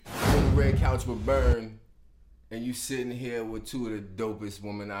red couch would burn, and you sitting here with two of the dopest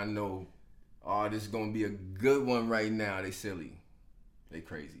women I know. Oh, this is gonna be a good one right now. They silly. They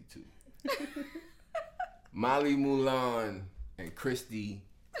crazy too. Molly Mulan and Chritsy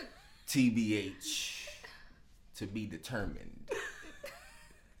TBH. To be determined.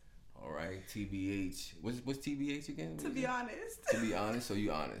 All right, TBH. What's TBH again? To be honest. To be honest, so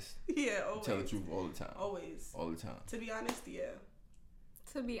you honest? Yeah, always. You tell the truth all the time. Always. All the time. To be honest, yeah.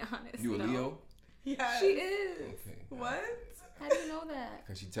 To be honest, You a Leo? Yeah. She is. Okay. What? How do you know that?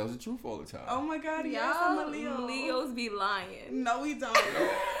 Because she tells the truth all the time. Oh my God, yes, Y'all I'm a Leo. Leos be lying. No, we don't. No,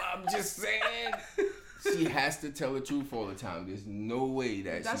 I'm just saying. She has to tell the truth all the time. There's no way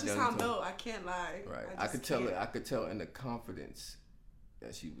that That's she just doesn't how I'm tell. built. I can't lie. Right. I could tell it. I could tell in the confidence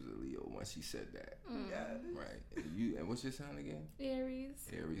that she was a Leo when she said that. Yeah. Right. And what's your sign again? Aries.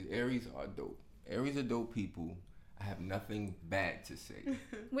 Aries are dope. Aries are dope people. I have nothing bad to say.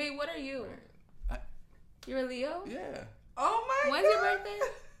 Wait, what are you? Right. You're a Leo? Yeah. Oh my God. When's your birthday?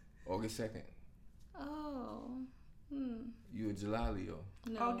 August 2nd. Oh. You a July Leo?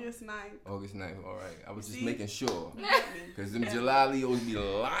 No. August 9th. August 9th. All right. I was just See? making sure. You get me. Because them July Leos be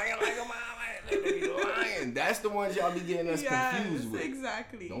lying like a mama. They be lying. That's the ones y'all be getting us confused with.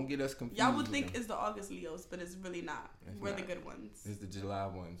 Exactly. Don't get us confused. Y'all would with think them. it's the August Leos, but it's really not. It's We're not. the good ones. It's the July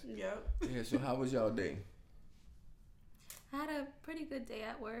ones. Yep. Yeah, so how was y'all day? I had a pretty good day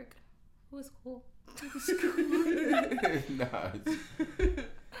at work. It was cool. Nah.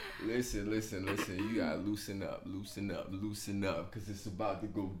 Listen. You gotta loosen up, because it's about to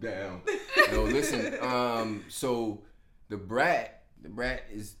go down. No, listen. So the brat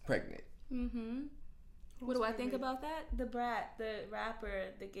is pregnant. Mm-hmm. What do I think about that? The Brat, the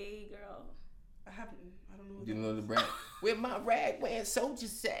rapper, the gay girl. I don't know. You know the brat? Where my rag wearing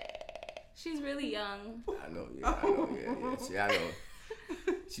soldiers at? She's really young. I know. See, I know.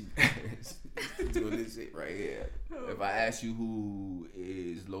 She doing this shit right here. If I ask you who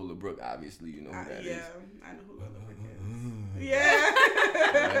is Lola Brooke, obviously you know who that is. Yeah, I know who Lola Brooke is. Yeah.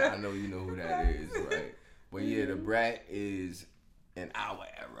 Right? I know you know who that is, right? But yeah, the brat is in our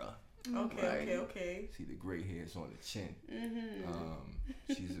era. Okay. See the gray hairs on the chin.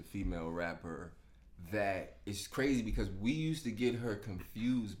 Mm-hmm. She's a female rapper that is crazy because we used to get her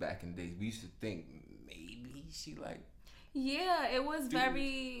confused back in the days. We used to think maybe she like. Yeah, it was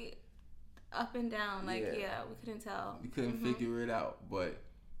very up and down. Like, yeah we couldn't tell. We couldn't figure it out, but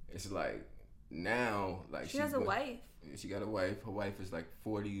it's like now, like she has a wife. She got a wife. Her wife is like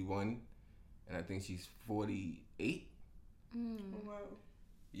 41, and I think she's 48. Wow.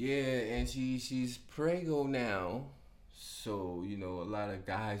 Yeah, and she's preggo now, so you know a lot of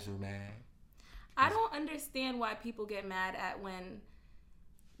guys are mad. I don't understand why people get mad at when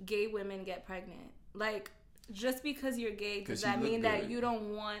gay women get pregnant. Like, just because you're gay, does that mean that you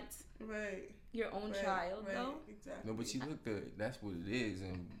don't want your own child, though? Exactly. No, but she looked good. That's what it is,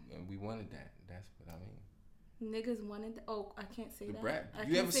 and we wanted that. That's what I mean. Niggas wanted that. Oh, I can't say The that. brat. I You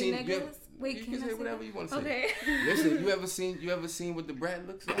can't ever say seen? niggas? Wait, you can can I say say whatever that? you want to say. Okay. Listen, you ever seen what the brat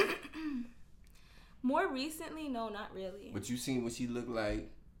looks like? More recently, no, not really. But you seen what she looked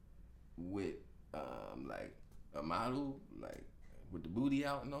like with like a model, like with the booty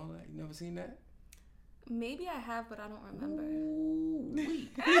out and all that. You never seen that? Maybe I have, but I don't remember.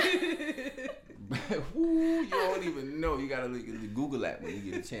 Ooh, you don't even know. You gotta Google that when you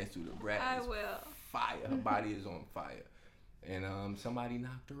get a chance to. The brat I is will. fire. Her body is on fire, and somebody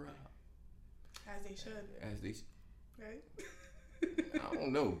knocked her up. As they should. Right? I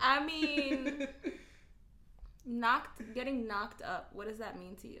don't know. I mean, getting knocked up. What does that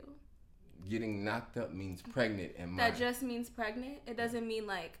mean to you? Getting knocked up means pregnant, and that just means pregnant. It doesn't mean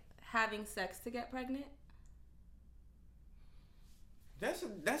like having sex to get pregnant.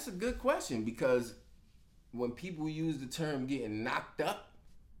 That's a good question, because when people use the term getting knocked up,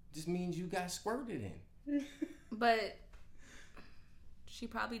 just means you got squirted in. But she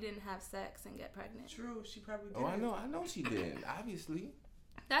probably didn't have sex and get pregnant. True, she probably did. Oh, I know she didn't. Obviously.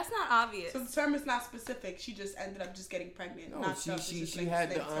 That's not obvious. So the term is not specific. She just ended up just getting pregnant. No, she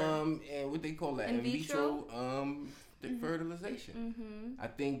had the and what they call that, in vitro fertilization. Mm-hmm. I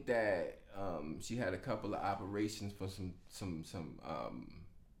think that she had a couple of operations for some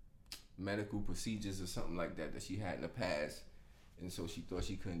medical procedures or something like that she had in the past, and so she thought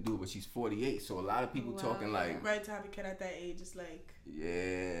she couldn't do it. But she's 48, so a lot of people talking like, right, to have a kid at that age is like,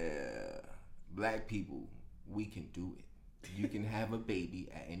 yeah, black people, we can do it. You can have a baby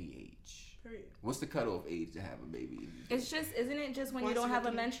at any age. Period. What's the cutoff age to have a baby? Isn't it just when you don't have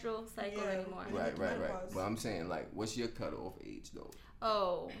a menstrual cycle anymore? Right. But I'm saying, like, what's your cutoff age though?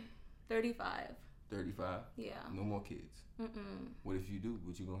 Oh, 35. 35? Yeah. No more kids. Mm-mm. What if you do?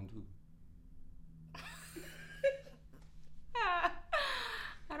 What you gonna do?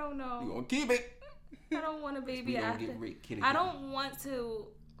 I don't know. You gonna keep it? I don't want a baby after. I don't want to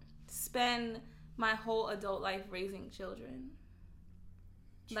spend my whole adult life raising children.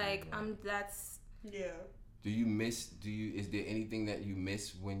 Like that's. Yeah. Is there anything that you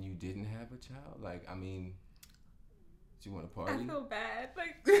miss when you didn't have a child? Like, I mean, do you want to party? I feel bad.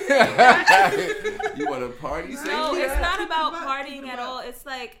 Like, you want to party? No, it's not about partying at all. It's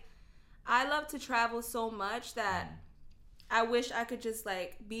like, I love to travel so much that I wish I could just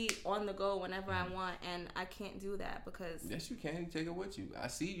like be on the go whenever I want, and I can't do that because. Yes, you can. Take her with you. I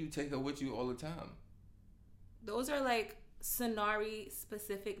see you take her with you all the time. Those are like scenario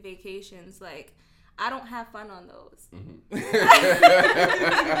specific vacations. Like, I don't have fun on those.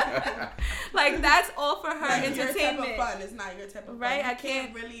 Like, that's all for her like entertainment. Your type of fun. It's not your type of fun. Right? I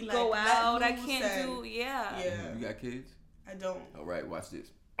can't really like go out. I can't do. Yeah. You got kids? I don't. All right. Watch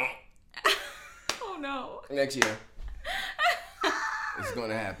this. Oh no. Next year. It's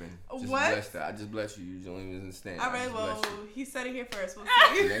gonna happen. Just I just bless you. You don't even understand. All right, well, he said it here first. We'll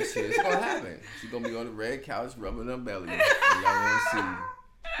see. Next year, it's gonna happen. She's gonna be on the red couch rubbing her belly. And y'all gonna see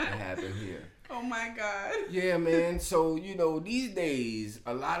it happen here. Oh my God. Yeah, man. So, these days,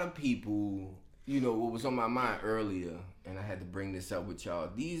 a lot of people, what was on my mind earlier, and I had to bring this up with y'all.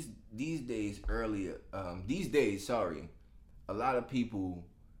 These days, a lot of people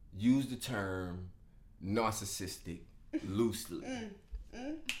use the term narcissistic loosely.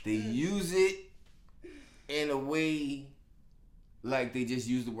 They use it in a way like they just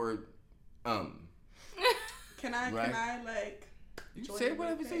use the word Can I like you say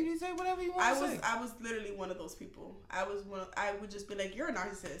whatever you want to say. I was literally one of those people. I would just be like, you're a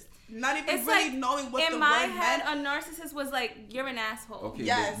narcissist. Not even really knowing what the word meant. In my head, a narcissist was like, you're an asshole. Okay,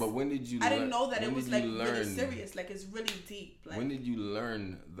 yes. But when did you I didn't know that it was like really serious. Like, it's really deep. Like, when did you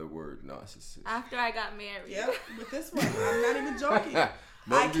learn the word narcissist? After I got married. Yep, with this one. I'm not even joking. I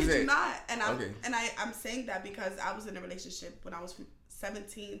kid you not. And I'm saying that because I was in a relationship when I was from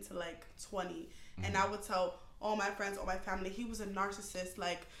 17 to like 20. And I would tell all my friends, all my family, he was a narcissist.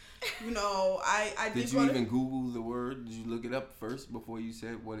 Like, I did you even Google the word? Did you look it up first before you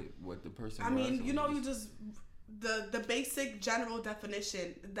said what the person was? I mean, you just the basic general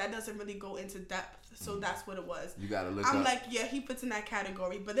definition that doesn't really go into depth. So that's what it was. You gotta look. I'm like, yeah, he fits in that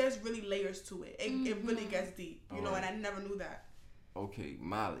category, but there's really layers to it. It really gets deep, and I never knew that. Okay,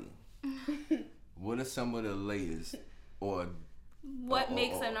 Molly, what are some of the layers, or what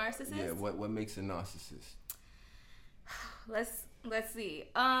makes a narcissist? Yeah, what makes a narcissist? Let's see.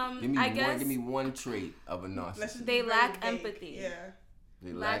 Give me one trait of a narcissist. They lack empathy. Yeah.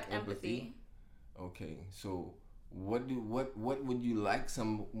 They lack empathy. Okay, so what would you like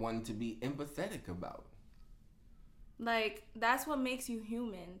someone to be empathetic about? Like, that's what makes you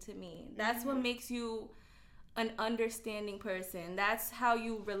human to me. That's what makes you an understanding person. That's how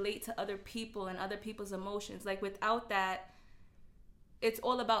you relate to other people and other people's emotions. Like, without that, it's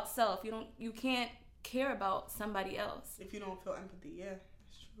all about self. You can't care about somebody else if you don't feel empathy. Yeah,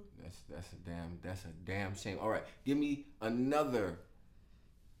 that's true. That's a damn shame. All right, give me another.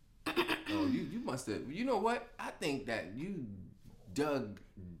 Oh, you must have. You know what? I think that you dug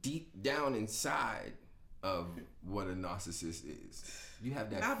deep down inside of what a narcissist is. You have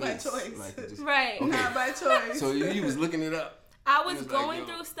that not face, by choice, right? Okay. Not by choice. So you was looking it up. I was going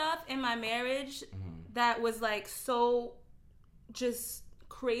through stuff in my marriage that was like so just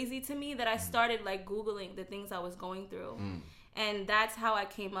crazy to me that I started like Googling the things I was going through. And that's how I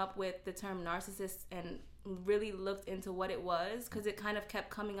came up with the term narcissist and really looked into what it was, because it kind of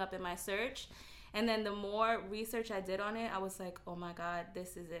kept coming up in my search. And then the more research I did on it, I was like, oh my God,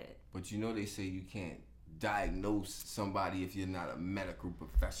 this is it. But they say you can't diagnose somebody if you're not a medical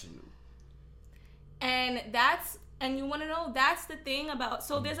professional. And you want to know, that's the thing about,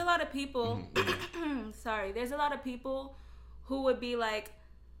 so there's a lot of people, there's a lot of people who would be like,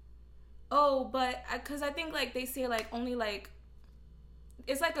 oh, but, because I think like they say like only like,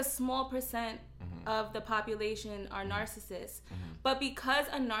 it's like a small percent of the population are narcissists. But because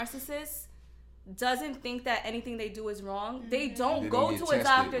a narcissist doesn't think that anything they do is wrong, they don't go to a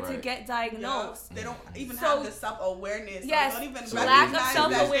doctor to get diagnosed. Yeah. They don't even have the self-awareness. Yes. They don't even lack of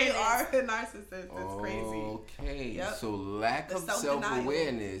self-awareness. They are a narcissist. It's crazy. Okay. Yep. So lack of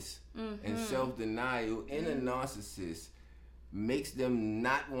self-awareness and self-denial in a narcissist makes them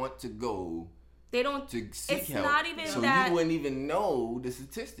not want to go. They don't. To seek it's help. not even so that. You wouldn't even know the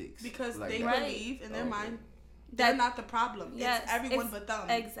statistics because like they believe in their mind they're they're not the problem. Yes, it's everyone but them.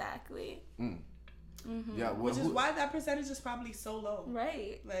 Exactly. Yeah, which is why that percentage is probably so low.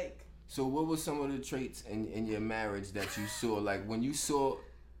 Right. Like. So what were some of the traits in your marriage that you saw? Like when you saw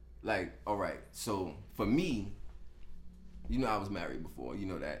like, all right. So for me, you know, I was married before. You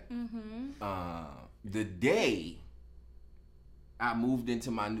know that. Mm-hmm. The day I moved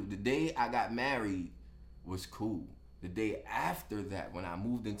into the day I got married was cool. The day after that, when I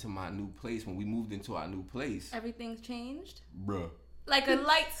moved into my new place, when we moved into our new place, everything's changed. Bruh. Like a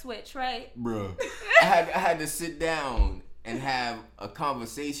light switch, right? Bruh. I had to sit down and have a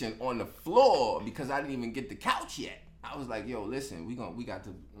conversation on the floor because I didn't even get the couch yet. I was like, yo, listen, we gonna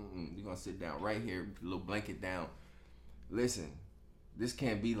sit down right here, put a little blanket down. Listen, this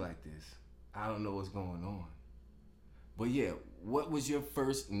can't be like this. I don't know what's going on. But yeah, what was your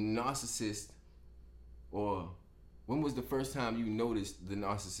first narcissist, or when was the first time you noticed the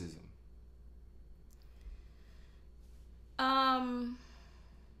narcissism?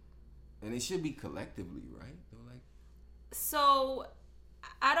 And it should be collectively, right? So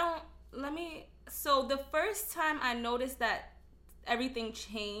so the first time I noticed that everything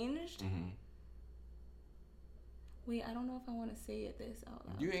changed. Mm-hmm. Wait, I don't know if I want to say this out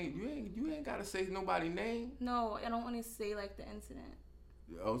loud. You ain't gotta say nobody's name. No, I don't want to say like the incident.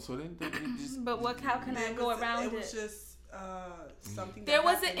 Oh, so then just. But how can I go around it? It was just something. There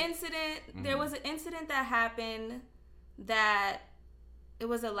was an incident. Mm-hmm. There was an incident that happened that it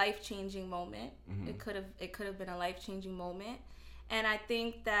was a life-changing moment. Mm-hmm. It could have been a life-changing moment, and I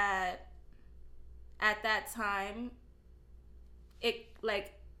think that at that time, it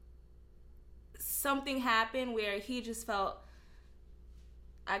like something happened where he just felt,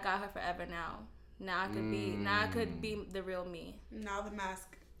 I got her forever now. Now I could be the real me. Now the mask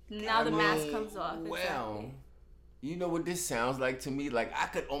comes off. Well, exactly. You know what this sounds like to me? Like I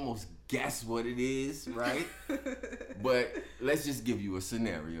could almost guess what it is, right? But let's just give you a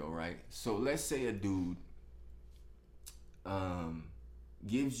scenario, right? So let's say a dude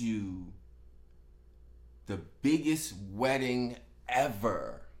gives you the biggest wedding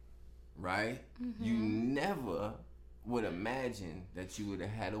ever, right? Mm-hmm. You never would imagine that you would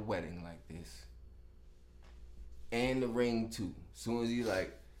have had a wedding like this. And the ring too. As soon as you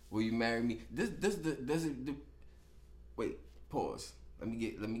like, will you marry me? Wait, pause. Let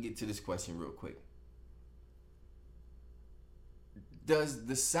me get to this question real quick. Does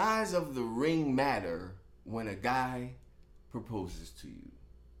the size of the ring matter when a guy proposes to you?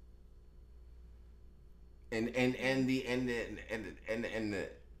 And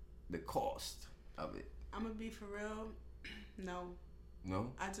the cost of it. I'm gonna be for real. No.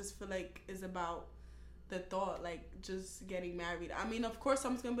 I just feel like it's about the thought, like just getting married. I mean, of course,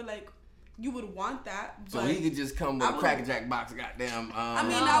 someone's gonna be like, you would want that. But so he could just come with a Cracker Jack box, goddamn. I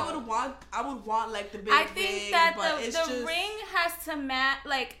mean, I would want like the big. I think ring, that the ring has to match.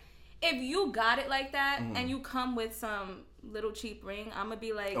 Like, if you got it like that, mm-hmm. and you come with some little cheap ring, I'm gonna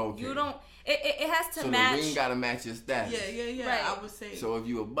be like, okay. You don't. It has to match. So the ring gotta match your status. Yeah. Right. I would say. So if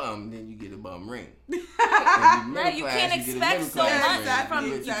you a bum, then you get a bum ring. Right. You can't expect so much from.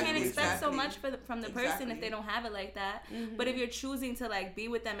 You can't expect so much from the person if they don't have it like that. Mm-hmm. But if you're choosing to like be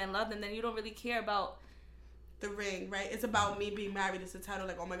with them and love them, then you don't really care about the ring, right? It's about me being married. It's a title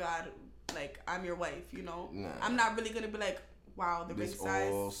like, oh my God, like I'm your wife. You know. Nah. I'm not really gonna be like, wow, the ring size. This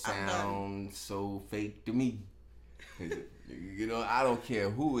all sounds so fake to me. You know, I don't care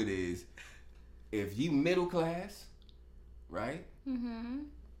who it is. If you middle class, right? Mm-hmm.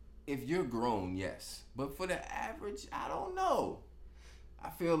 If you're grown, yes. But for the average, I don't know. I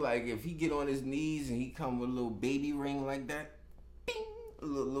feel like if he get on his knees and he come with a little baby ring like that, bing, a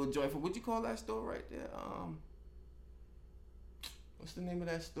little joyful. What you call that store right there? What's the name of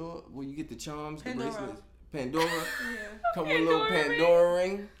that store where you get the charms, Pandora. The bracelets? Pandora. Yeah. Come with a little Pandora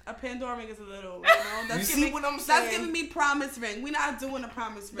ring. A Pandora ring is a little, you know. That's see what I'm saying? That's giving me promise ring. We're not doing a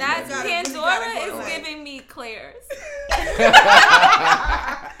promise ring. That's Pandora is giving me Claire's.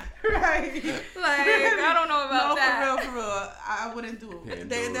 Right. Like, I don't know about that. No, for real. I wouldn't do it.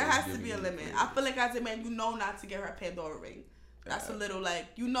 There has to be a limit. I feel like as a man, you know not to get her a Pandora ring. That's a little like,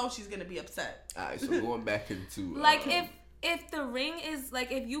 you know she's going to be upset. All right, so going back into... like, if the ring is,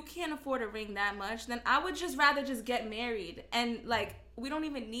 like, if you can't afford a ring that much, then I would just rather just get married. And, like, we don't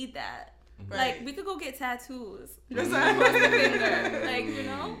even need that. Right. Like, we could go get tattoos. Just across the finger. Like, you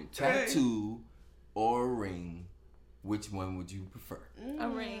know? Tattoo or a ring, which one would you prefer? A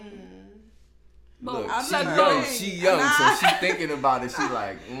ring. Look, she young, so she thinking about it. She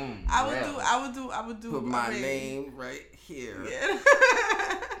like, I would do. Put my name right here. Yeah.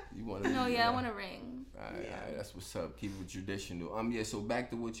 You want to? No, I want a ring. All right, that's what's up. Keep it traditional. So back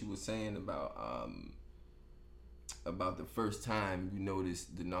to what you were saying about the first time you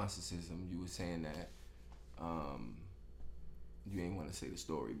noticed the narcissism. You were saying that you ain't want to say the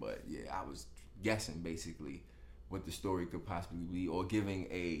story, but yeah, I was guessing basically. what the story could possibly be, or giving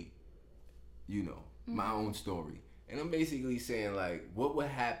a, you know, my own story. And I'm basically saying, like, what would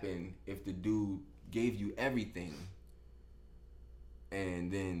happen if the dude gave you everything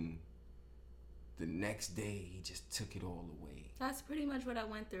and then the next day he just took it all away? That's pretty much what I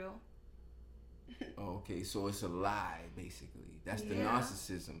went through. Okay, so it's a lie, basically. That's the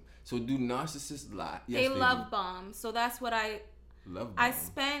narcissism. So do narcissists lie? Yes, they love bomb. So that's what I love. I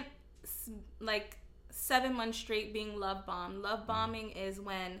spent like 7 months straight being love bomb. Love bombing is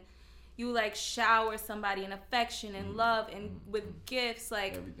when you like shower somebody in affection and love and with gifts,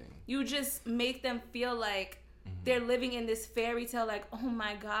 like everything. You just make them feel like they're living in this fairy tale, like, oh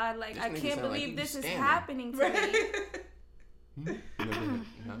my God, like I can't believe like this is happening to me.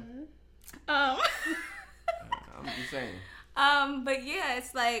 I'm just saying. But yeah,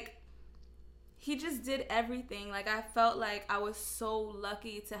 it's like he just did everything. Like I felt like I was so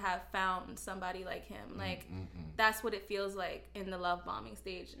lucky to have found somebody like him. Like that's what it feels like in the love bombing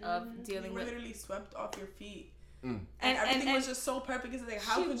stage of dealing with. You literally swept off your feet. And everything was just so perfect. It's like,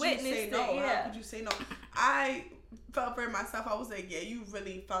 how could you say no? Yeah. How could you say no? I felt for myself. I was like, yeah, you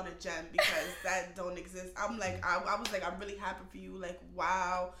really found a gem because that don't exist. I'm like, I was like, I'm really happy for you. Like,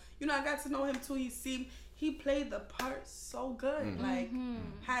 wow. You know, I got to know him too. He played the part so good. Like,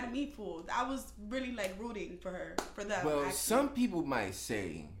 had me fooled. I was really like rooting for them. Well, actually. Some people might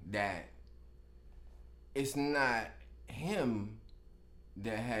say that it's not him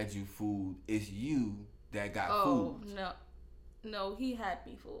that had you fooled. It's you that got fooled. No, he had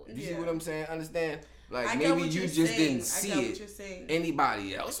me fooled. You see what I'm saying? Understand? Like maybe you just didn't see it.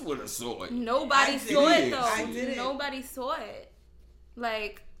 Anybody else would have saw it. Nobody saw it though. Nobody saw it.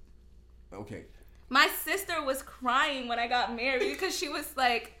 Like, okay. My sister was crying when I got married because she was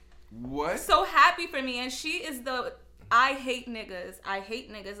like, what? So happy for me, and she is the I hate niggas.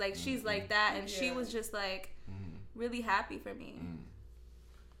 Like she's like that, and she was just like really happy for me.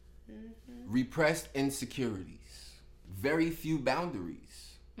 Repressed insecurities. Very few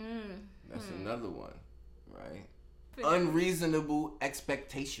boundaries. That's another one, right? Unreasonable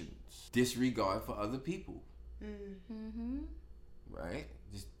expectations. Disregard for other people. Right?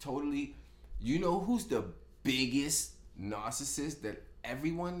 Just totally. You know who's the biggest narcissist that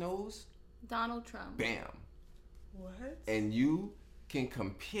everyone knows? Donald Trump. Bam. What? And you can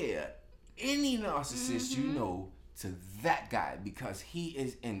compare any narcissist you know to that guy because he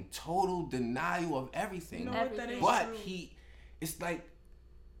is in total denial of everything. You know what that is but true. It's like,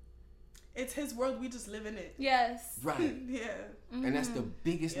 it's his world. We just live in it. Yes. Right. Yeah. And that's the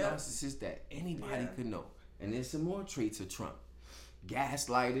biggest narcissist that anybody could know. And there's some more traits of Trump.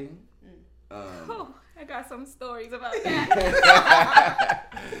 Gaslighting. I got some stories about that.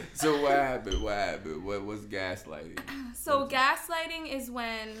 So what happened? What was gaslighting? So gaslighting is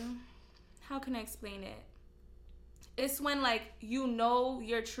when, how can I explain it? It's when like you know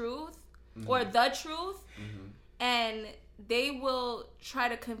your truth or the truth and they will try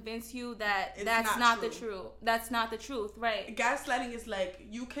to convince you that that's not the truth. That's not the truth, right? Gaslighting is like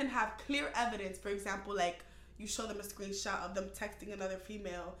you can have clear evidence. For example, like you show them a screenshot of them texting another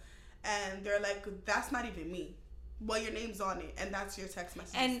female and they're like, that's not even me. Well, your name's on it, and that's your text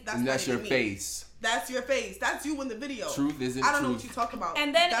message. And that's your face. That's your face. That's you in the video. Truth isn't I don't know what you talk about.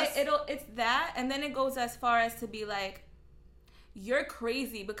 And then it's that, and then it goes as far as to be like, you're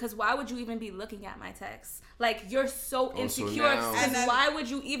crazy because why would you even be looking at my text? Like you're so insecure. And then, why would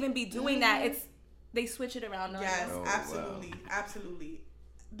you even be doing that? They switch it around. Yes, absolutely.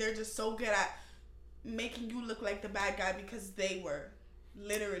 They're just so good at making you look like the bad guy because they were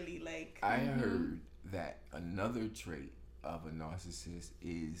literally like. I heard that another trait of a narcissist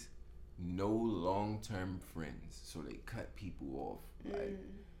is no long-term friends, so they cut people off like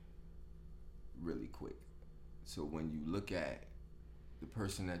really quick. So when you look at the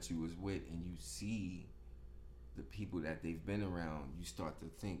person that you was with and you see the people that they've been around, you start to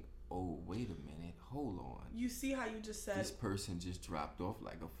think, oh, wait a minute, hold on. You see how you just said this person just dropped off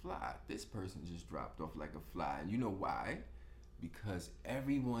like a fly. This person just dropped off like a fly. And you know why? Because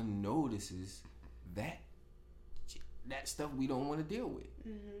everyone notices that stuff we don't want to deal with.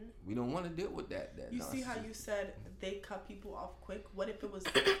 We don't want to deal with that. You see how you said they cut people off quick? What if it was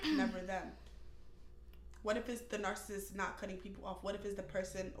never them? What if it's the narcissist not cutting people off? What if it's the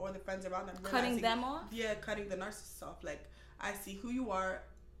person or the friends around them cutting them off? Yeah, cutting the narcissist off. Like, I see who you are.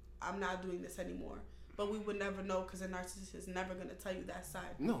 I'm not doing this anymore. But we would never know because the narcissist is never going to tell you that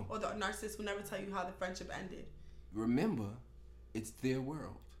side. No. Or the narcissist will never tell you how the friendship ended. Remember, it's their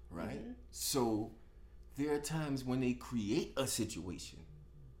world, right? So there are times when they create a situation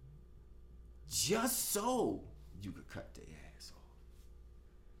just so you could cut their ass off.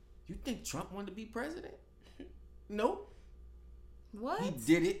 You think Trump wanted to be president? Nope. What? He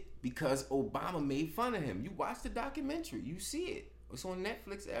did it because Obama made fun of him. You watch the documentary. You see it. It's on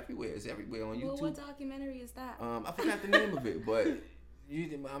Netflix everywhere. It's everywhere on YouTube. What documentary is that? I forgot the name of it, but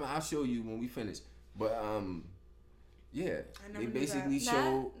I'll show you when we finish. But yeah, they basically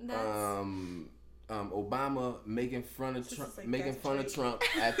showed Obama making fun of Trump,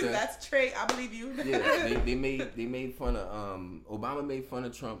 at the. That's Trey. I believe you. Yeah, they made fun of Obama made fun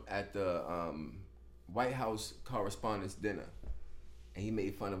of Trump at the White House Correspondents' Dinner. And he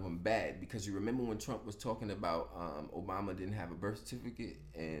made fun of him bad because you remember when Trump was talking about Obama didn't have a birth certificate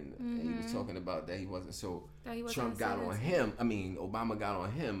and he was talking about that he wasn't. So Trump got on him. Obama got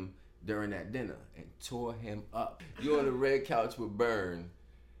on him during that dinner and tore him up. You're on the red couch with Byrne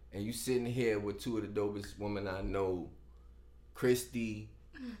and you sitting here with two of the dopest women I know, Chritsy,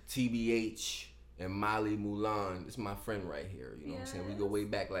 TBH, and Molly Mulan. This is my friend right here. You know what I'm saying? We go way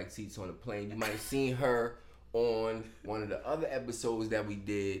back like seats on a plane. You might have seen her on one of the other episodes that we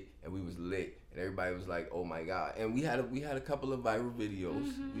did, and we was lit, and everybody was like, "Oh my god!" And we had a couple of viral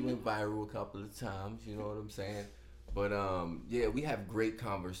videos. We went viral a couple of times. You know what I'm saying? But yeah, we have great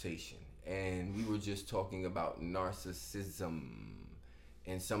conversation, and we were just talking about narcissism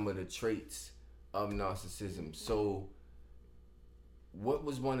and some of the traits of narcissism. So, what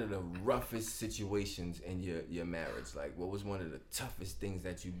was one of the roughest situations in your marriage? Like, what was one of the toughest things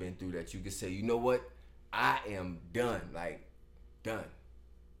that you've been through that you could say, you know what? I am done. Like, done.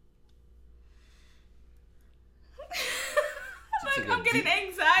 I'm getting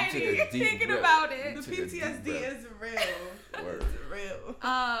anxiety thinking about it. The PTSD is real. Word. It's real.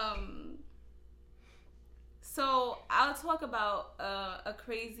 So I'll talk about a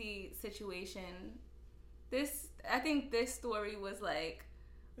crazy situation. I think this story was like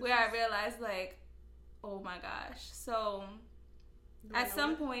where I realized like, oh my gosh. So at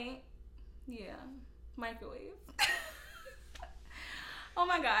some point, microwave. Oh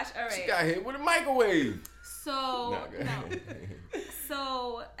my gosh! All right. She got hit with a microwave. So no.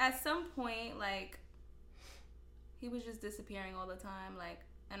 So at some point, like, he was just disappearing all the time, like,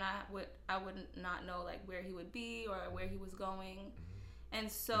 and I would not know like where he would be or where he was going,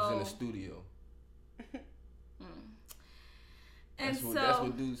 and so he was in the studio. And that's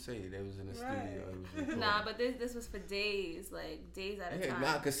what dudes say. They was in the studio. Nah, but this was for days, like days at a time.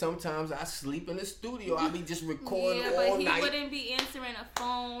 Nah, because sometimes I sleep in the studio. I be just recording all night. Yeah, but he wouldn't be answering a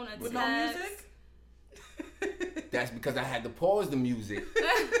phone, a text. No music? That's because I had to pause the music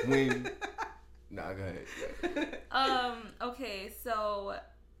when... Nah, go ahead. Okay, so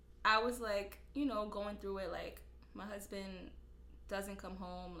I was like, going through it, like, my husband doesn't come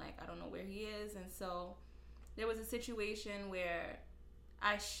home, like, I don't know where he is, and so... There was a situation where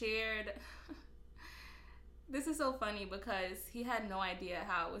I shared... This is so funny because he had no idea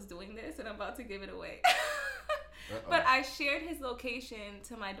how I was doing this, and I'm about to give it away. But I shared his location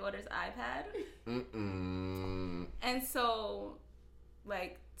to my daughter's iPad. And so,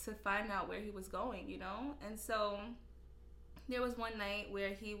 like, to find out where he was going, And so, there was one night where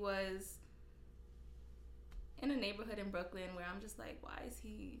he was in a neighborhood in Brooklyn where I'm just like, why is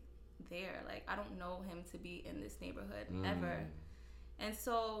he... there? Like, I don't know him to be in this neighborhood ever. And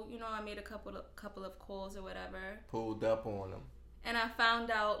so, I made a couple of calls or whatever. Pulled up on him. And I found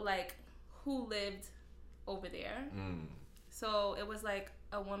out, like, who lived over there. So it was like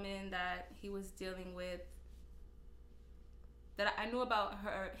a woman that he was dealing with, that I knew about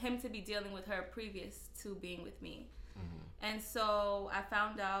him to be dealing with her previous to being with me. And so I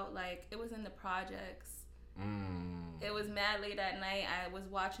found out, like, it was in the projects. It was mad late at night. I was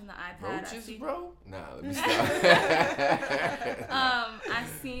watching the iPad. Roaches, bro? Nah, let me stop. I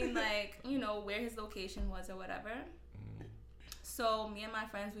seen, like, where his location was or whatever. So me and my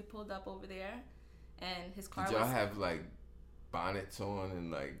friends, we pulled up over there, and his car. Did y'all have like bonnets on and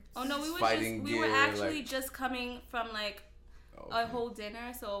like? Oh no, we were actually just coming from like a whole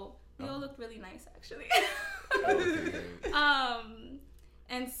dinner, so we all looked really nice actually.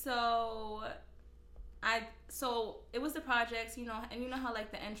 And so it was the projects, and you know how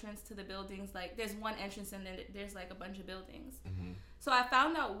like the entrance to the buildings, like there's one entrance and then there's like a bunch of buildings. So I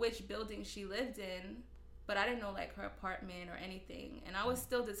found out which building she lived in, but I didn't know like her apartment or anything, and I was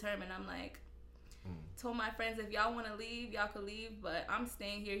still determined. I'm like, told my friends, if y'all want to leave, y'all could leave, but I'm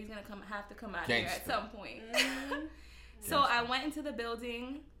staying here. He's gonna have to come out here at some point. So I went into the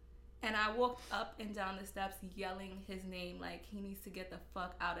building, and I walked up and down the steps yelling his name, like, he needs to get the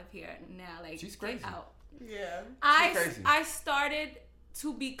fuck out of here now. Like, she's crazy. Get out. Yeah. I started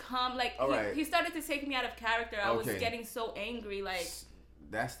to become, like, he started to take me out of character. I was getting so angry, like.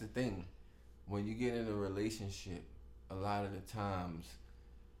 That's the thing. When you get in a relationship, a lot of the times,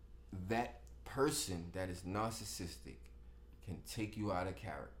 that person that is narcissistic can take you out of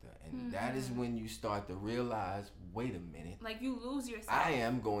character. And that is when you start to realize, wait a minute. Like, you lose yourself. I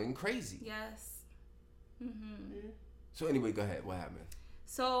am going crazy. Yes. Mm-hmm. So anyway, go ahead. What happened?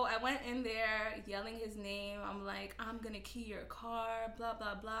 So I went in there yelling his name. I'm like, I'm going to key your car, blah,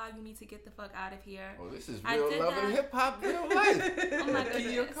 blah, blah. You need to get the fuck out of here. Oh, this is real love and hip-hop, real life. Oh, my goodness.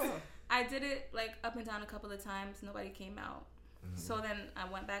 Key your car. I did it, like, up and down a couple of times. Nobody came out. So then I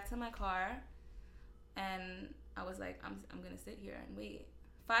went back to my car, and I was like, I'm going to sit here and wait.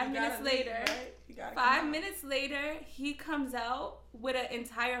 5 minutes later, 5 minutes later, he comes out with an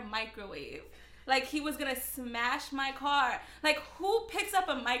entire microwave. Like, he was going to smash my car. Like, who picks up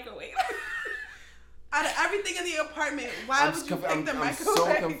a microwave? Out of everything in the apartment, why would you pick the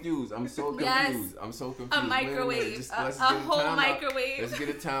microwave? I'm so confused. A microwave. A whole microwave. Let's get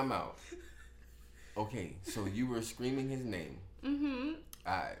a timeout. Okay, so you were screaming his name. Mm-hmm.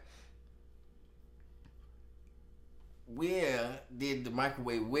 All right. Where did the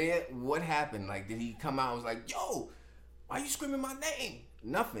microwave, what happened? Like, did he come out and was like, yo, why you screaming my name?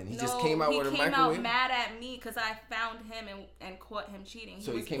 Nothing. He just came out with a microwave? He came out mad at me because I found him and caught him cheating.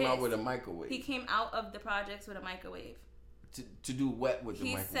 So he came out with a microwave? He came out of the projects with a microwave. To do what with the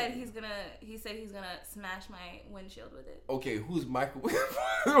microwave? He said he's gonna smash my windshield with it. Okay, whose microwave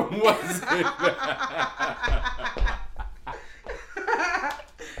was it?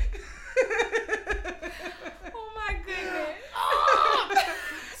 Oh my goodness.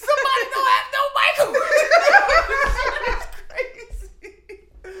 Somebody don't have no microwave. That's crazy.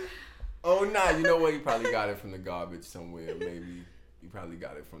 Oh nah, you know what? He probably got it from the garbage somewhere. Maybe he probably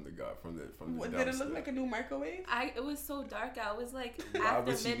got it from the What, did it look like a new microwave? It was so dark out. It was like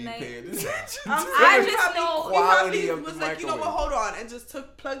after midnight. I just know quality of was like, you know what? Hold on, and just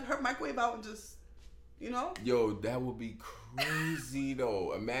plugged her microwave out and just, you know. Yo, that would be crazy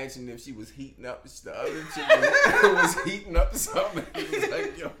though. Imagine if she was heating up the other chick was heating up something. He was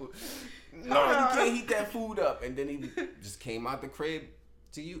like, yo, no, you can't heat that food up. And then he just came out the crib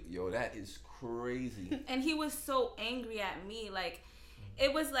to you. Yo, that is crazy. And he was so angry at me. Like,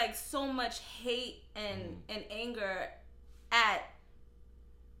 it was like so much hate and anger at,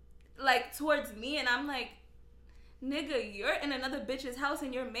 like, towards me. And I'm like, nigga, you're in another bitch's house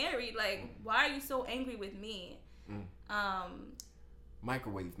and you're married. Like, why are you so angry with me?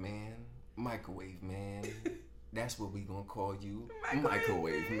 Microwave man. That's what we gonna call you.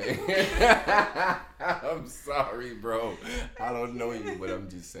 Microwave man. I'm sorry, bro. I don't know you, but I'm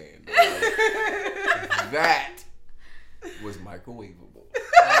just saying. That was microwavable.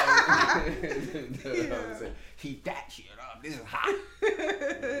 Heat that shit up. This is hot. God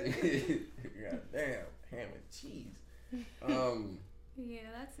damn, ham and cheese. Yeah,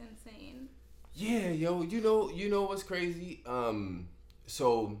 that's insane. Yeah, yo, you know what's crazy?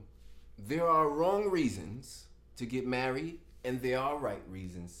 So there are wrong reasons to get married, and there are right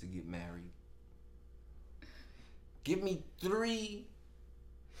reasons to get married. Give me 3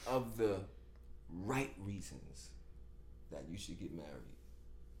 of the right reasons that you should get married.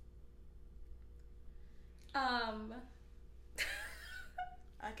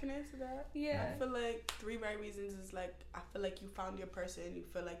 I can answer that. Yeah. I feel like 3 right reasons is like, I feel like you found your person. You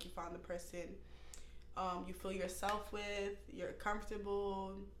feel like you found the person you feel yourself with, you're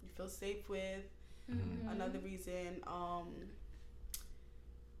comfortable, you feel safe with. Mm-hmm. Another reason,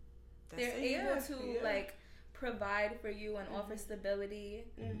 they're able to like provide for you and offer stability.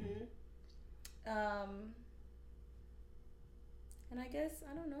 Mm-hmm. And I guess,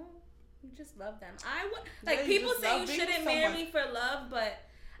 I don't know, you just love them. People say you shouldn't marry for love, but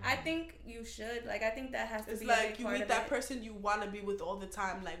I think you should. Like, I think that has to be like you meet that person you want to be with all the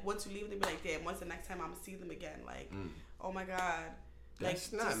time. Like, once you leave, they be like, damn, when's the next time I'm gonna see them again? Like, oh my god.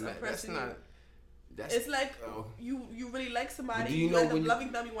 That's like, not. It's like you really like somebody. You end up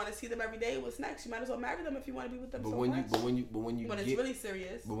loving them. You want to see them every day. What's next? You might as well marry them if you want to be with them. When it's really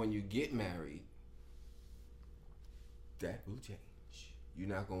serious. But when you get married, that will change. You're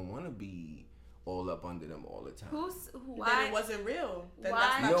not gonna want to be all up under them all the time. Why? Then it wasn't real. Then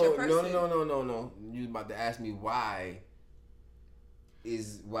that's not your person. No. You about to ask me why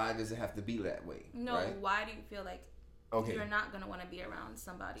does it have to be that way? No, right? Why do you feel like you're not going to want to be around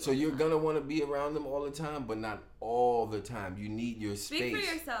somebody? So you're going to want to be around them all the time, but not all the time. You need your space. Speak for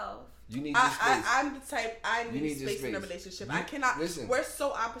yourself. You need your space. I'm the type, I need space in a relationship. I cannot, listen. We're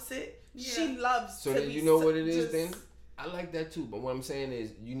so opposite. Yeah. She loves so to then be you know what it is then? I like that too, but what I'm saying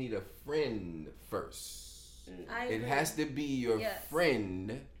is you need a friend first. It has to be your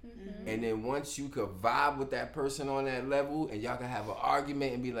friend, and then once you could vibe with that person on that level, and y'all can have an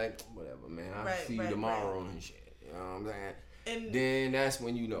argument and be like, whatever, man, I'll see you tomorrow and shit. You know what I'm saying? And then that's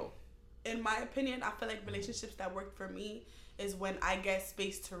when you know. in my opinion, I feel like relationships that work for me is when I get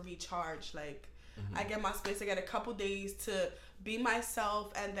space to recharge. Like, I get my space. I get a couple days to be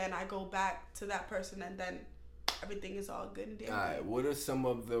myself, and then I go back to that person, and then everything is all good and damn. All right, what are some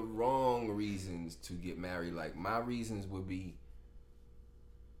of the wrong reasons to get married? Like, my reasons would be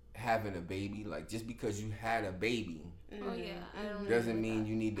having a baby. Like, just because you had a baby doesn't mean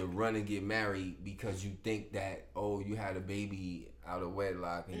you need to run and get married because you think that, oh, you had a baby out of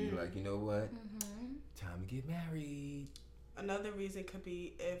wedlock, and you're like, you know what? Time to get married. Another reason could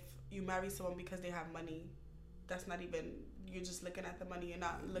be if you marry someone because they have money. That's not even, you're just looking at the money. You're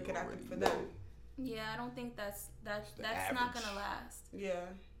not looking at them for them. Yeah, I don't think that's not gonna last.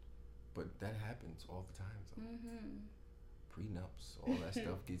 Yeah. But that happens all the time. So. Prenups, all that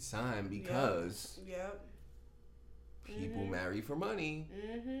stuff gets signed because people marry for money.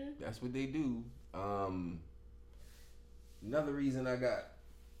 That's what they do. Another reason I got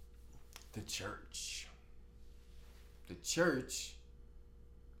the church. The church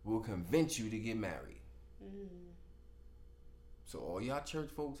will convince you to get married. So all y'all church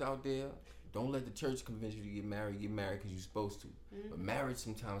folks out there, don't let the church convince you to get married. Get married because you're supposed to. But marriage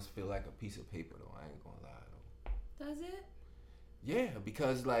sometimes feel like a piece of paper, though. I ain't gonna lie, though. Does it? Yeah,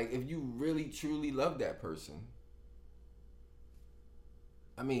 because like if you really truly love that person,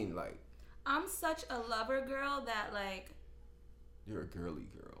 I mean, like, I'm such a lover girl that like. You're a girly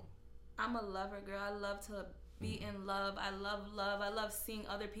girl. I'm a lover girl. I love to be in love. I love love. I love seeing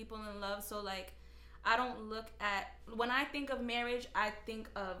other people in love. So like, I don't look at, when I think of marriage, I think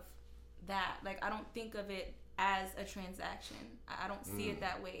of that. Like, I don't think of it as a transaction. I don't see it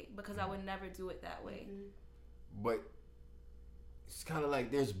that way because I would never do it that way. But it's kind of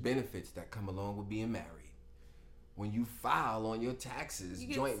like there's benefits that come along with being married. When you file on your taxes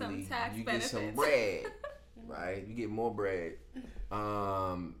jointly, you get some bread, right? You get more bread.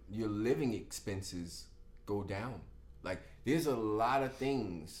 Your living expenses go down. Like, there's a lot of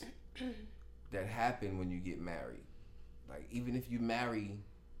things that happen when you get married. Like, even if you marry,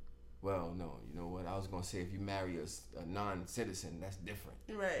 well, no, you know what? I was going to say if you marry a non-citizen, that's different.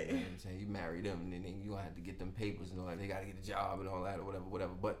 Right. You know what I'm saying? You marry them, and then you have to get them papers and all that. They got to get a job and all that or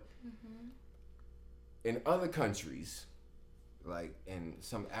whatever. But in other countries, like in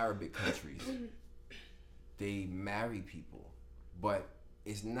some Arabic countries, they marry people. But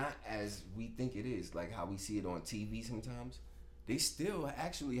it's not as we think it is, like how we see it on TV sometimes. They still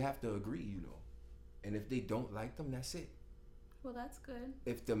actually have to agree, you know. And if they don't like them, that's it. Well, that's good.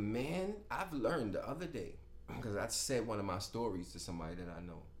 If the man, I've learned the other day, because I said one of my stories to somebody that I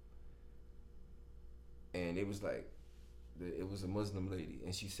know. And it was like, it was a Muslim lady.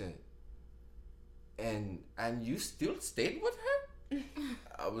 And she said, and you still stayed with her?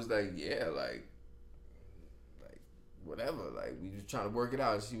 I was like, yeah, like whatever, like we was trying to work it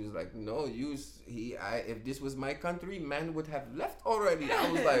out. She was like, no, if this was my country, man would have left already.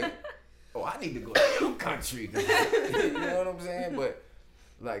 I was like, oh, I need to go to your country. You know what I'm saying? But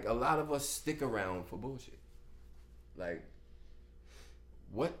like a lot of us stick around for bullshit. Like,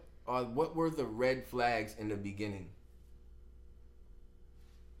 what were the red flags in the beginning?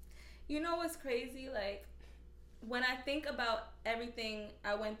 You know what's crazy? Like, when I think about everything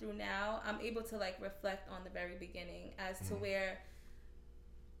I went through now, I'm able to like reflect on the very beginning as to where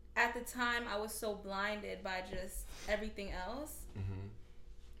at the time I was so blinded by just everything else.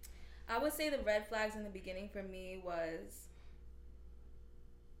 I would say the red flags in the beginning for me was,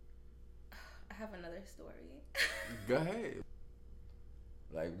 I have another story. Go ahead.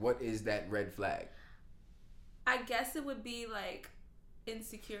 Like, what is that red flag? I guess it would be like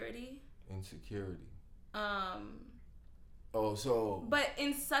insecurity. But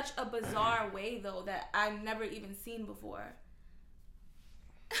in such a bizarre way, though, that I've never even seen before.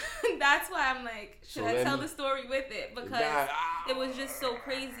 That's why I'm like, should I tell the story with it? Because it was just so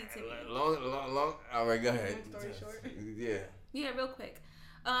crazy to me. Long. All right, go ahead. Long story short. Yeah, real quick.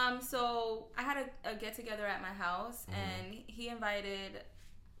 So I had a get together at my house, and he invited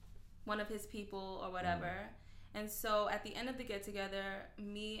one of his people or whatever. And so at the end of the get together,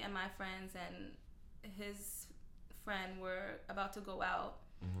 me and my friends and his friend were about to go out.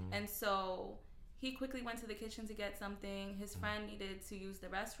 And so he quickly went to the kitchen to get something. His friend needed to use the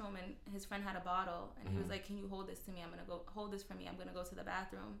restroom, and his friend had a bottle. And he was like, can you hold this to me? Hold this for me. I'm going to go to the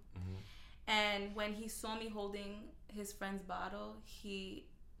bathroom. And when he saw me holding his friend's bottle, he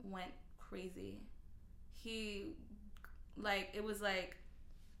went crazy. It was like,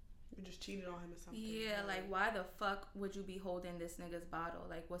 you just cheated on him or something. Yeah, like, why the fuck would you be holding this nigga's bottle?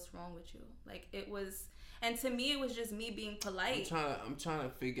 Like, what's wrong with you? Like, it was, and to me, it was just me being polite. I'm trying to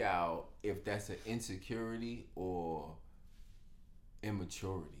figure out if that's an insecurity or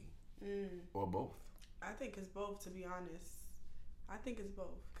immaturity. or both? I think it's both, to be honest. I think it's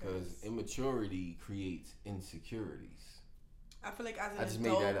both. Because immaturity creates insecurities. I feel like as an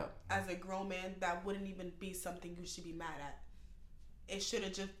adult, as a grown man, that wouldn't even be something you should be mad at. It should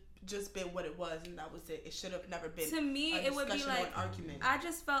have just been what it was, and that was it. It should have never been. To me, it would be like an argument. I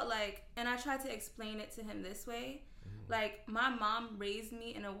just felt like, and I tried to explain it to him this way. Like, my mom raised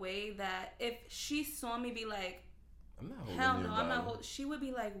me in a way that if she saw me be like, I'm not holding hell no, I'm not holding, she would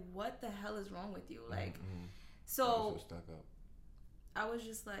be like, what the hell is wrong with you? Like, so stuck up. I was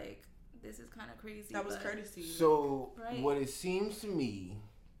just like, this is kind of crazy. That was courtesy. So, what it seems to me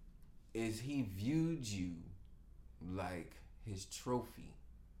is he viewed you like his trophy.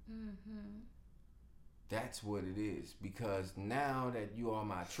 That's what it is. Because now that you are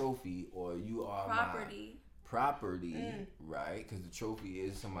my trophy, or you are my property, right? Because the trophy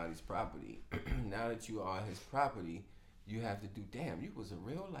is somebody's property. Now that you are his property, you have to do, damn, you was a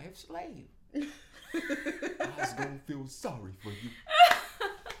real life slave. I was gonna feel sorry for you.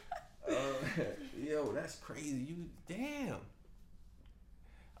 Yo, that's crazy. You, damn.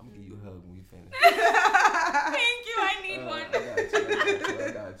 I'm gonna give you a hug when we finish. Thank you. I need one.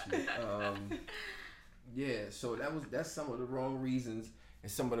 I got you. Yeah. So that's some of the wrong reasons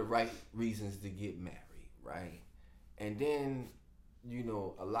and some of the right reasons to get married, right? And then, you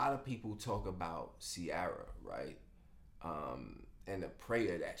know, a lot of people talk about Ciara, right? And the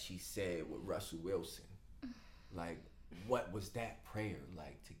prayer that she said with Russell Wilson. Like, what was that prayer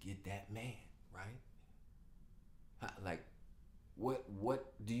like to get that man, right? Like,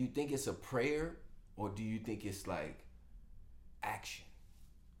 what do you think it's a prayer, or do you think it's like action,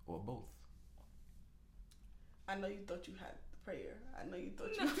 or both? I know you thought you had the prayer. I know you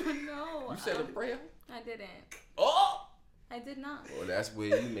thought No. You said a prayer? I didn't. Oh! I did not. Well, that's where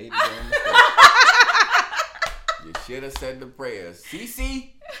you made the damn mistake. You should have said the prayer. Cece,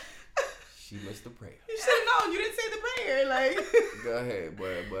 she missed the prayer. You should have known. You didn't say the prayer. Like. Go ahead,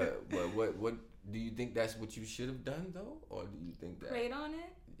 but what do you think that's what you should have done though, or do you think that prayed on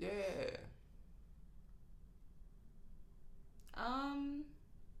it? Yeah.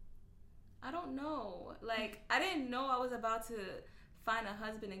 I don't know. Like, I didn't know I was about to find a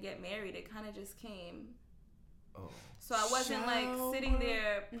husband and get married. It kind of just came. Oh. So I wasn't like sitting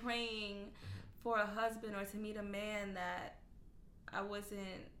there praying for a husband or to meet a man that I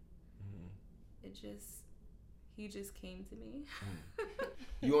wasn't. He just came to me.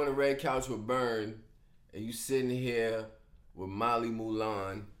 You on the red couch with Bern, and you sitting here with Molly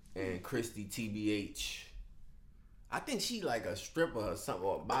Mulan and Chritsy TBH. I think she like a stripper or something,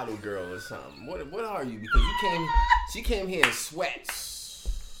 or a bottle girl or something. What are you? Because she came here in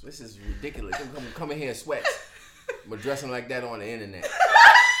sweats. This is ridiculous. Come in here in sweats. But dressing like that on the internet.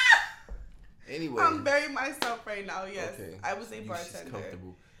 Anyway. I'm very myself right now, yes. Okay. I was a bartender. She's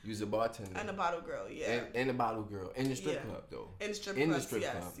comfortable. You was a bartender. And a bottle girl, yeah. And a bottle girl. In the strip club, though. In the strip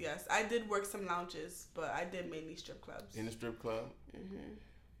clubs, yes. I did work some lounges, but I did mainly strip clubs. In the strip club? Mm-hmm.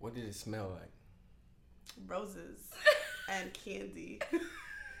 What did it smell like? Roses and candy.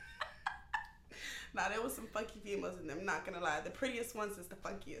 Nah, there was some funky females in them, I'm not gonna lie. The prettiest ones is the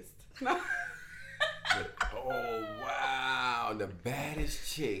funkiest. Oh, wow. The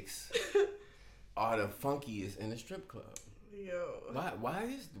baddest chicks are the funkiest in the strip club. Yo.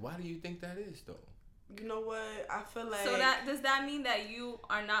 Why do you think that is though? You know what? I feel like. So does that mean that you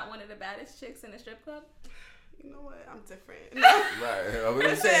are not one of the baddest chicks in the strip club? You know what? I'm different. Right. I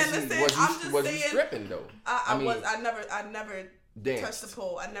was you stripping though? I never danced. Touched the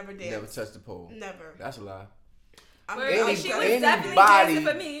pole. I never danced. Never touched the pole. Never. That's a lie. She was definitely dancing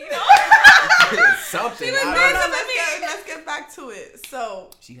for me. Something. She was dancing for me. Let's get back to it. So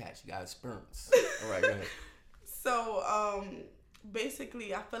she got sperms. All right, go ahead. So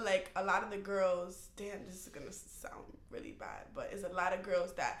basically, I feel like a lot of the girls. Damn, this is gonna sound really bad, but it's a lot of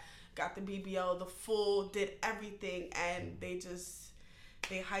girls that got the BBL, the full, did everything, and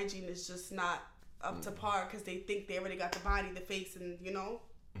their hygiene is just not up to par because they think they already got the body, the face, and you know.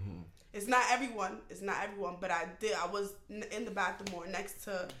 Mm-hmm. It's not everyone, but I was in the bathroom or next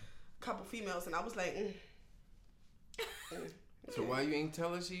to a couple females, and I was like, So why you ain't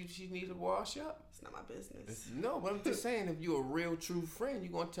tell her she need to wash up? It's not my business. No, but I'm just saying, if you're a real true friend,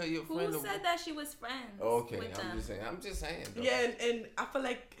 you're gonna tell your friend. Who said that she was friends? Okay, I'm just saying. Though. Yeah, and I feel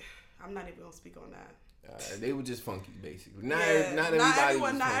like I'm not even gonna speak on that. They were just funky, basically. Not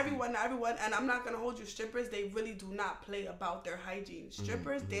everyone, and I'm not gonna hold you. Strippers, they really do not play about their hygiene.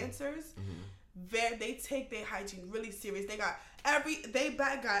 Strippers, dancers, they take their hygiene really serious. They got They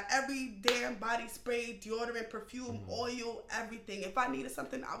got every damn body spray, deodorant, perfume, oil, everything. If I needed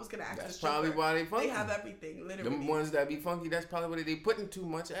something, I was gonna ask. That's probably why they funky. They have everything, literally. Them ones that be funky, that's probably why they putting too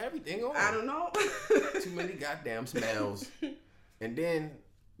much of everything on. I don't know. Too many goddamn smells. And then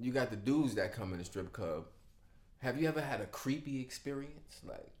you got the dudes that come in the strip club. Have you ever had a creepy experience,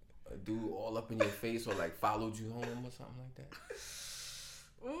 like a dude all up in your face, or like followed you home or something like that?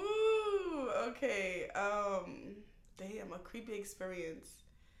 Ooh, okay. Damn, a creepy experience.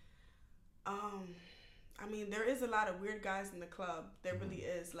 I mean, there is a lot of weird guys in the club. There really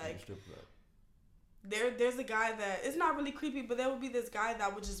is. Like, strip club. There's a guy that it's not really creepy, but there would be this guy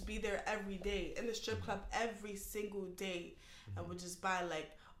that would just be there every day in the strip club every single day, and would just buy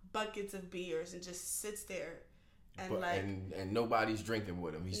like buckets of beers and just sits there. And and nobody's drinking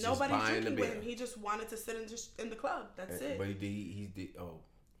with him. He's just buying the beer. With him. He just wanted to sit in the club. That's it. But he did. Oh.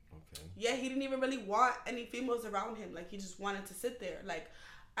 Okay. Yeah, he didn't even really want any females around him. Like, he just wanted to sit there. Like,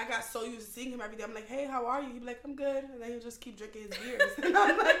 I got so used to seeing him every day. I'm like, hey, how are you? He'd be like, I'm good. And then he'll just keep drinking his beers. And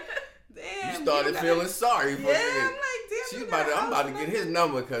I'm like, damn. You started feeling sorry for him. Yeah, I'm like, damn. I'm about to get his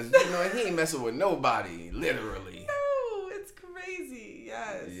number because, he ain't messing with nobody, literally. No, it's crazy.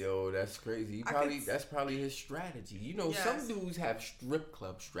 Yes. Yo, that's crazy. That's probably his strategy. Some dudes have strip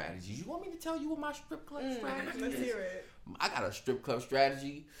club strategies. You want me to tell you what my strip club strategy is? Let's hear it. I got a strip club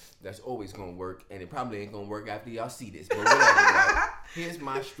strategy that's always gonna work, and it probably ain't gonna work after y'all see this. But whatever, right? Here's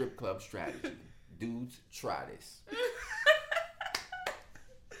my strip club strategy. Dudes, try this.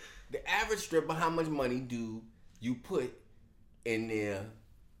 The average stripper, how much money do you put in their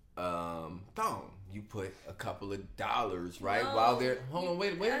thong? You put a couple of dollars, right? No. While they're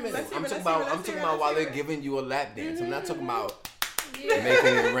wait a minute. I'm talking about while they're giving you a lap dance. I'm not talking about making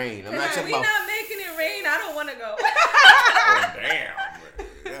it rain. I'm not talking about. We're not making it rain. I don't want to go. Oh damn,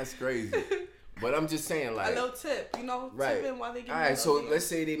 that's crazy. But I'm just saying, like, a little tip, right? Tipping while they give. All right, so let's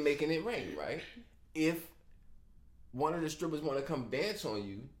say they're making it rain, right? If one of the strippers want to come dance on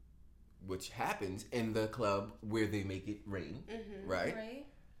you, which happens in the club where they make it rain, right?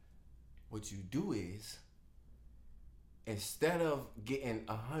 What you do is, instead of getting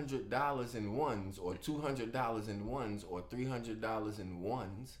 $100 in ones or $200 in ones or $300 in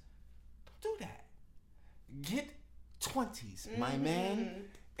ones, don't do that. Get 20s, my man,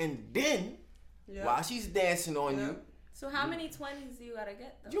 and then while she's dancing on you. So how many 20s do you gotta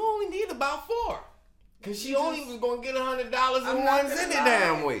get though? You only need about 4. Cause she only was gonna get $100 in ones any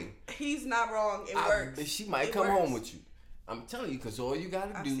damn way. He's not wrong. It works. She might come home with you. I'm telling you, cause all you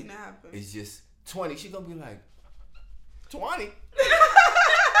gotta do is just 20. She gonna be like, 20,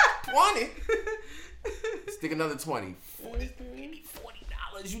 20. Stick another 20.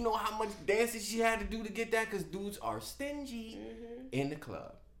 $40. You know how much dancing she had to do to get that? Cause dudes are stingy in the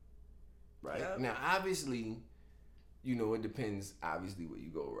club, right? Yep. Now, obviously, it depends. Obviously, where you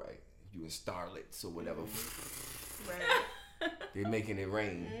go, right? If you in Starlets or whatever, right? They're making it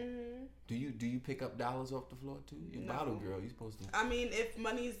rain. Do you pick up dollars off the floor too? You're bottle girl. You're supposed to. I mean, if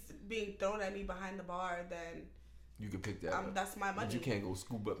money's being thrown at me behind the bar, then you can pick that up. That's my money. But you can't go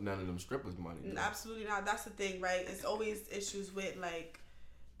scoop up none of them strippers' money. No. Absolutely not. That's the thing, right? It's always issues with like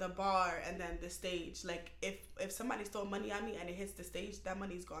the bar and then the stage. Like if somebody stole money at me and it hits the stage, that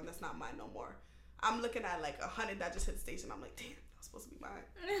money's gone. That's not mine no more. I'm looking at like 100 that just hit the stage and I'm like, damn. Supposed to be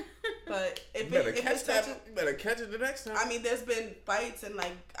mine, but if you better catch it the next time. I mean, there's been fights and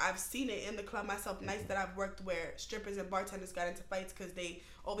like I've seen it in the club myself. Nights that I've worked where strippers and bartenders got into fights because they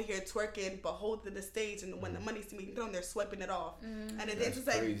over here twerking but holding the stage, and when the money's being thrown, they're swiping it off. And the dancer's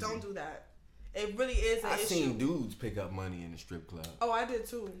like, don't do that. It really is an issue. I've seen dudes pick up money in the strip club. Oh, I did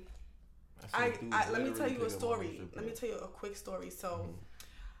too. Let me tell you a story. Let me tell you a quick story. So.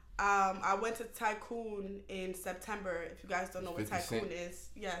 I went to Tycoon in September. If you guys don't know what Tycoon is,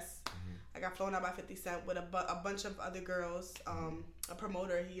 yes. I got flown out by 50 Cent with a bunch of other girls. A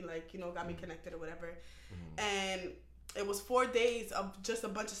promoter, he got me connected or whatever. And it was 4 days of just a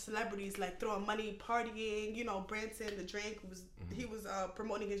bunch of celebrities like throwing money, partying. Branson, the drink he was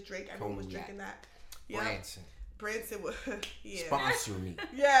promoting his drink. Everyone was drinking that. Yeah. Branson was sponsor me.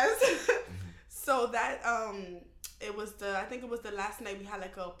 Yes. So that I think it was the last night we had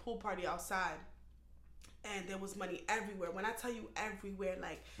like a pool party outside, and there was money everywhere. When I tell you everywhere,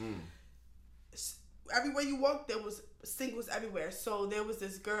 like everywhere you walked, there was singles everywhere. So there was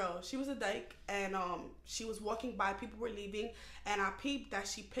this girl, she was a dyke, and she was walking by, people were leaving, and I peeped that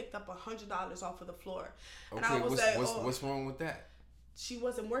she picked up $100 off of the floor. Okay, and I was what's wrong with that? she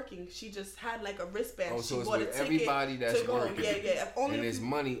wasn't working. She just had like a wristband. Oh, so she it's bought with a ticket everybody that's to go. working. Yeah. Only and there's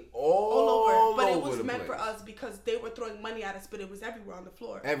money all over. But it was the meant place. for us because they were throwing money at us, but it was everywhere on the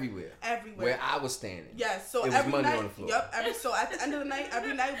floor. Everywhere. Where I was standing. Yes. So it was every money night, on the floor. Yep. So at the end of the night,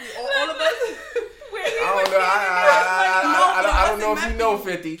 every night we all of us. I don't know if you know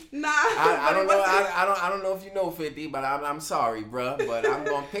 50. Nah. I don't know if you know 50, but I'm sorry, bruh. But I'm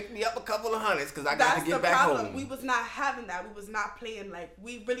gonna pick me up a couple of hundreds because I got to get back home. We was not having that. We was not playing like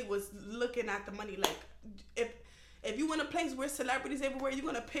we really was looking at the money. Like if you in a place where celebrities everywhere, you're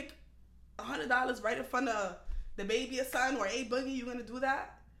gonna pick $100 right in front of the baby or son or A Boogie. You gonna do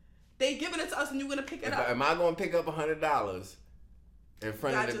that? They giving it to us and you're gonna pick it up. Am I gonna pick up $100 in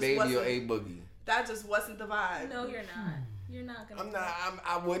front of the baby or A Boogie? That just wasn't the vibe. No, you're not. You're not gonna. I'm not.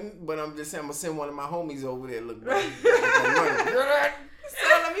 I wouldn't. But I'm just saying. I'm gonna send one of my homies over there. Look, bro. So let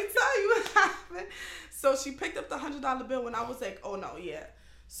me tell you what happened. So she picked up the $100 bill when I was like, oh no, yeah.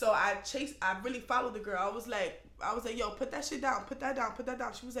 So I really followed the girl. I was like, yo, put that shit down. Put that down.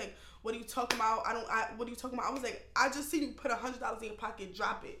 She was like, what are you talking about? What are you talking about? I was like, I just seen you put $100 in your pocket.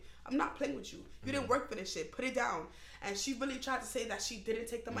 Drop it. I'm not playing with you. You didn't work for this shit. Put it down. And she really tried to say that she didn't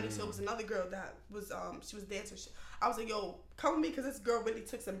take the money. So it was another girl that was, she was dancing shit. I was like, yo, come with me because this girl really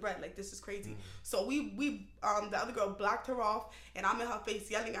took some bread. Like, this is crazy. So we the other girl blocked her off and I'm in her face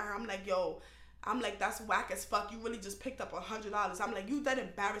yelling at her. I'm like, yo, that's whack as fuck. You really just picked up $100. I'm like, you that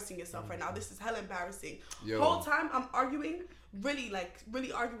embarrassing yourself right now. This is hella embarrassing. Yo. Whole time I'm arguing, really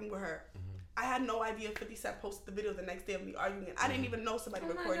arguing with her. I had no idea 50 Cent posted the video the next day of me arguing. I didn't even know somebody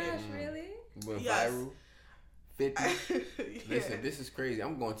recorded. Oh my gosh, really? Went viral. 50. Listen, this is crazy.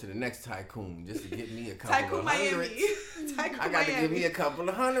 I'm going to the next tycoon just to get me a couple of hundreds. I got to give me a couple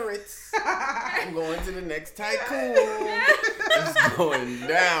of hundreds. I'm going to the next tycoon. It's going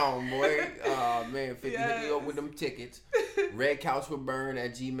down, boy. Oh, man. 50, hit me up with them tickets.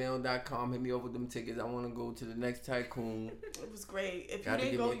 redcouchwillburn@gmail.com. Hit me up with them tickets. I want to go to the next tycoon. It was great. If you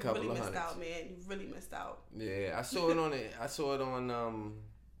didn't go, you really missed out, man. You really missed out. Yeah, I saw it on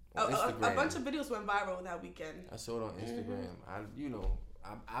a bunch of videos went viral that weekend. I saw it on Instagram.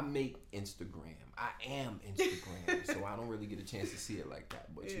 I make Instagram. I am Instagram, so I don't really get a chance to see it like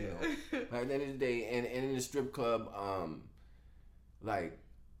that. But you know, at the end of the day, and in the strip club, like,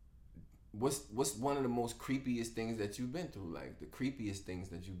 what's one of the most creepiest things that you've been through? Like the creepiest things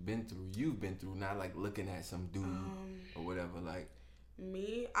that you've been through, not like looking at some dude or whatever, like.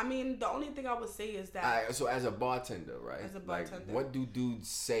 Me? I mean, the only thing I would say is that... so as a bartender, right? As a bartender. Like, what do dudes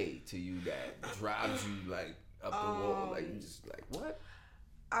say to you that drives you, like, up the wall? Like, you just, like, what?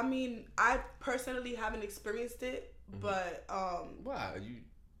 I mean, I personally haven't experienced it, but... Why?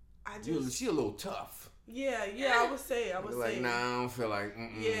 She a little tough. Yeah, I would say. Like, nah, I don't feel like, I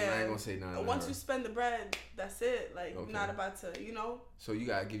ain't gonna say nothing. Once you spend the bread, that's it. Like, okay. Not about to, you know? So you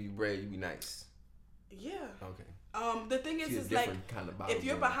gotta give you bread, you be nice. Yeah. Okay. The thing is like, kind of if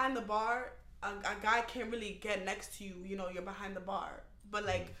you're behind the bar, a guy can't really get next to you. You know, you're behind the bar. But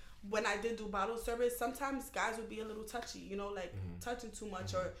like when I did do bottle service, sometimes guys would be a little touchy. You know, like touching too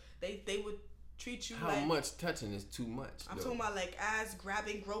much, or they would treat you. How much touching is too much? I'm talking about like ass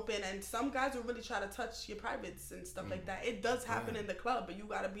grabbing, groping, and some guys will really try to touch your privates and stuff like that. It does happen in the club, but you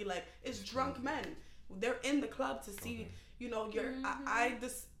gotta be like, it's drunk men. They're in the club to see. You know,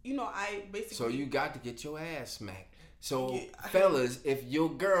 I basically... So you got to get your ass smacked. So, fellas, if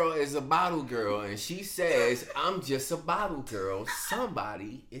your girl is a bottle girl and she says, I'm just a bottle girl,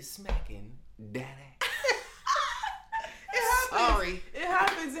 somebody is smacking that ass. Sorry. It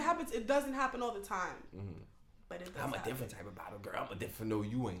happens. It doesn't happen all the time. But it does I'm a different type of bottle girl. I'm a different... No,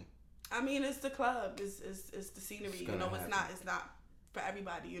 you ain't. I mean, it's the club. It's the scenery. You know, it's not for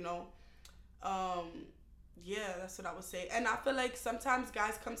everybody, you know. Yeah, that's what I would say. And I feel like sometimes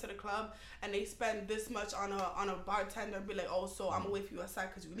guys come to the club and they spend this much on a bartender and be like, oh, so I'm away from you outside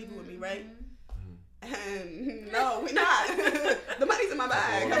because you leaving with me, right? And no, we're not. The money's in my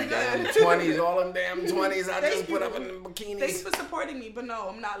bag. All them damn 20s I just put up in the bikinis. Thanks for supporting me, but no,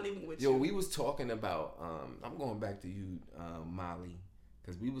 I'm not leaving with you. Yo, we was talking about, I'm going back to you, Molly,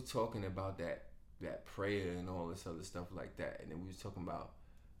 because we was talking about that prayer and all this other stuff like that. And then we was talking about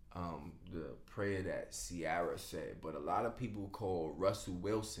the prayer that Ciara said, but a lot of people call Russell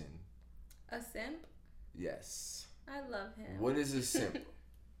Wilson a simp. Yes, I love him. What is a simp?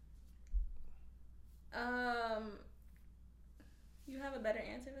 You have a better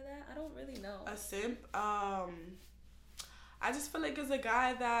answer for that? I don't really know. A simp. I just feel like it's a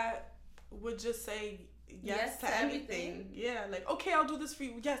guy that would just say yes to anything. Yeah, like, okay, I'll do this for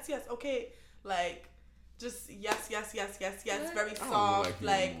you. Yes, okay, like. Just yes, very soft.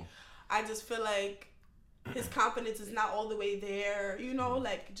 Like I just feel like his confidence is not all the way there. You know,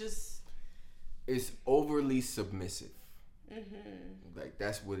 like just. It's overly submissive. Mm-hmm. Like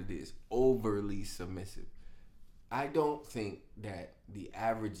that's what it is. Overly submissive. I don't think that the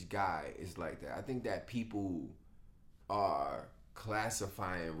average guy is like that. I think that people are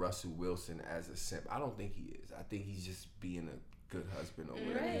classifying Russell Wilson as a simp. I don't think he is. I think he's just being a good husband or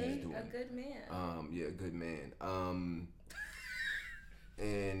whatever he's doing. A good man. Yeah, a good man.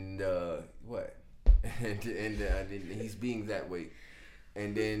 And what? and he's being that way.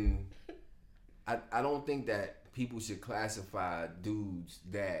 And then I don't think that people should classify dudes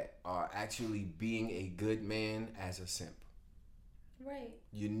that are actually being a good man as a simp. Right.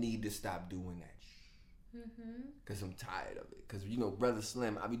 You need to stop doing that. Cause I'm tired of it. Cause Brother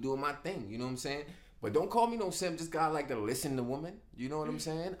Slim, I be doing my thing. You know what I'm saying? But don't call me no simp. Just gotta like to listen to women. You know what I'm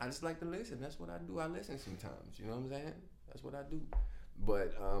saying? I just like to listen. That's what I do. I listen sometimes. You know what I'm saying? That's what I do.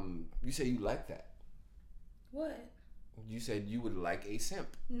 But you say you like that. What? You said you would like a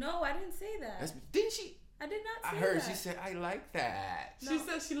simp. No, I didn't say that. Didn't she? I did not say that. I heard that. she said I like that. No. She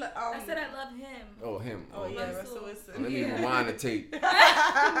said she like. I said I love him. Oh, him. Oh yeah, Russell Wilson. Let me rewind the tape.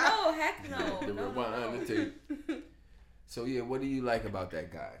 No, heck no. Rewind the tape. So yeah, what do you like about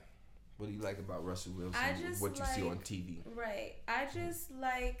that guy? What do you like about Russell Wilson? What you see on TV? Right. I just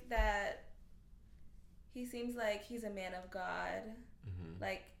like that he seems like he's a man of God. Mm-hmm.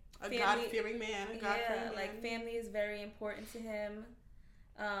 Like a God-fearing man. Like family is very important to him.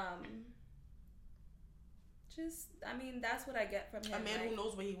 That's what I get from him. A man who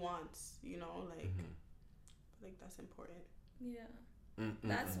knows what he wants, I think that's important. Yeah.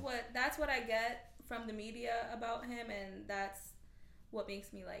 That's what I get from the media about him, and that's what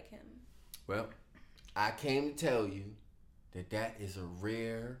makes me like him. Well, I came to tell you that is a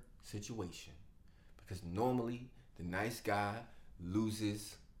rare situation, because normally the nice guy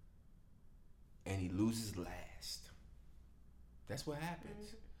loses, and he loses last. That's what happens.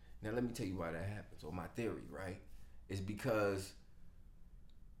 Mm-hmm. Now let me tell you why that happens, or my theory, right? Is because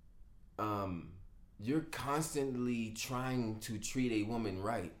you're constantly trying to treat a woman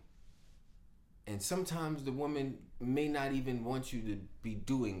right, and sometimes the woman may not even want you to be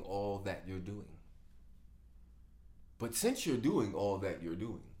doing all that you're doing. But since you're doing all that you're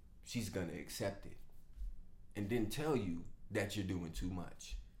doing, she's gonna accept it and then tell you that you're doing too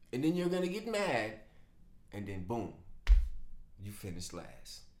much. And then you're gonna get mad, and then boom, you finish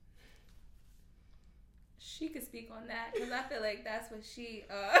last. She could speak on that, because I feel like that's what she...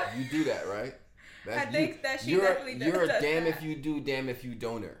 You do that, right? I think that she definitely does. You're a damn if you do, damn if you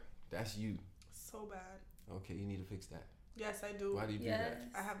don't-er. That's you. So bad. Okay, you need to fix that. Yes, I do. Why do you do that?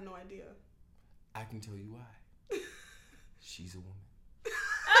 I have no idea. I can tell you why. She's a woman.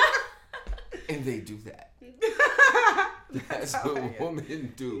 And they do that. That's what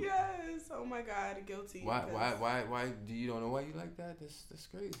women do. Yes. Oh my God, guilty. Why do you don't know why you like that? That's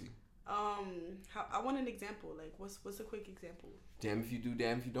crazy. I want an example. Like, what's a quick example? Damn if you do,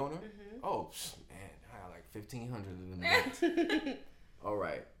 damn if you don't. Mm-hmm. Oh man, I got like 1,500 of them. All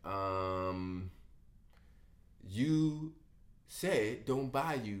right. You said don't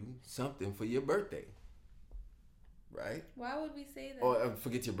buy you something for your birthday, right? Why would we say that? Or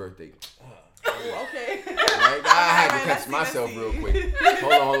forget your birthday. Oh, okay. Right? I had to catch myself real quick.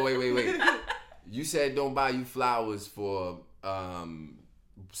 Hold on, wait. You said don't buy you flowers for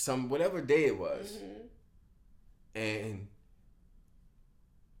some whatever day it was, and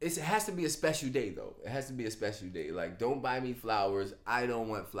it has to be a special day though. It has to be a special day. Like, don't buy me flowers. I don't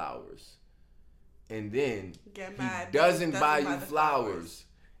want flowers. And then he doesn't buy you flowers.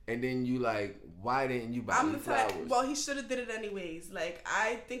 And then you like, why didn't you buy me flowers? Well, he should have did it anyways. Like,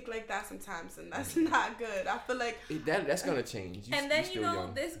 I think like that sometimes, and that's not good. I feel like that's gonna change. And then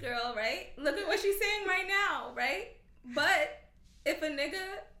young. This girl, right? Look at what she's saying right now, right? But if a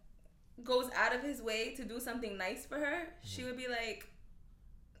nigga goes out of his way to do something nice for her, she would be like,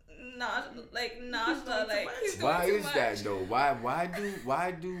 nah, like why is that though?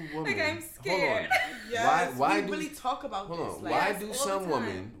 Why do women? Like, I'm scared. Hold on. Yes, why do really talk about this? Hold on. Like, why do some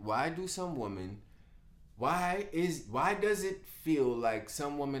women? Why does it feel like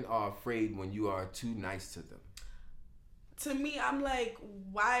some women are afraid when you are too nice to them? To me, I'm like,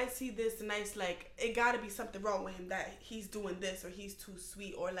 why is he this nice? Like, it gotta be something wrong with him that he's doing this, or he's too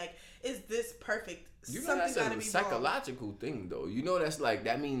sweet, or like, is this perfect? You know, that's a psychological thing, though. You know,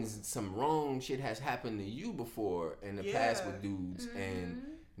 that means some wrong shit has happened to you before in the past with dudes, and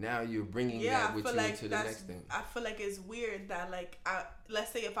now you're bringing that with you to the next thing. I feel like it's weird that, like,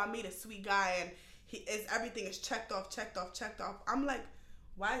 let's say if I meet a sweet guy and everything is checked off, I'm like,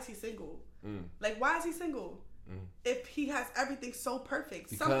 why is he single? Like, why is he single? if he has everything so perfect?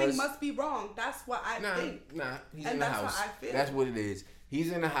 Because something must be wrong. That's what I think. He's in the house. That's what I feel. That's what it is.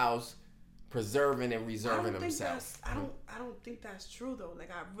 He's in the house, preserving and reserving himself. I don't think that's true though. Like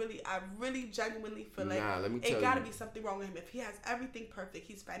I really genuinely feel like it gotta be something wrong with him. If he has everything perfect,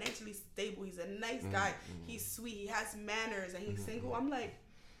 he's financially stable, he's a nice guy, he's sweet, he has manners, and he's single. I'm like,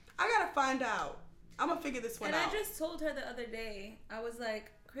 I gotta find out. I'm gonna figure this one out. And I just told her the other day, I was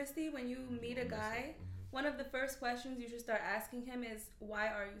like, Christy, when you meet a guy, one of the first questions you should start asking him is, why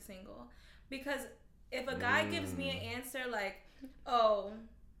are you single? Because if a guy gives me an answer like, oh,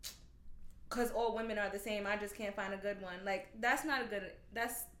 because all women are the same, I just can't find a good one. Like, that's not a good,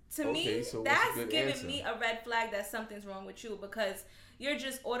 that's, to me, so that's giving me a red flag that something's wrong with you, because you're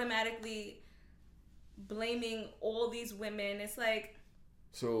just automatically blaming all these women. It's like,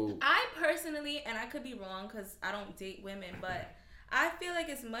 so I personally, and I could be wrong because I don't date women, but I feel like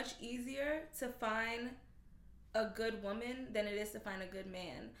it's much easier to find a good woman than it is to find a good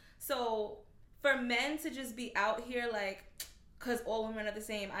man. So for men to just be out here like, because all women are the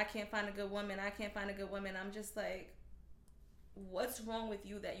same, I can't find a good woman, I'm just like, what's wrong with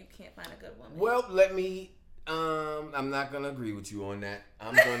you that you can't find a good woman? Well, let me, I'm not going to agree with you on that.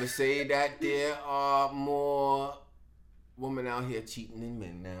 I'm going to say that there are more women out here cheating than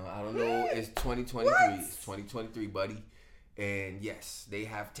men now. I don't know. It's 2023. What? It's 2023, buddy. And yes, they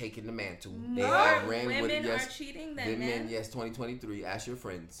have taken the mantle. They have ran women with it. Yes, are cheating than men. Yes, 2023. Ask your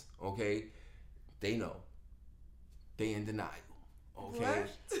friends. Okay, they know. They in denial. Okay,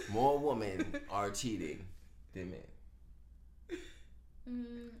 what? More women are cheating than men.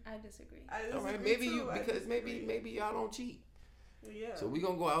 I disagree. All right, maybe y'all don't cheat. Yeah. So we're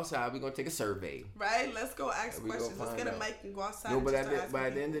gonna go outside. We're gonna take a survey. Right. Let's go ask questions. Let's get a mic and go outside. No, but at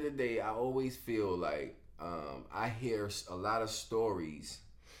the end of the day, I always feel like I hear a lot of stories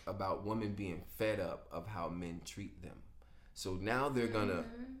about women being fed up of how men treat them. So now they're gonna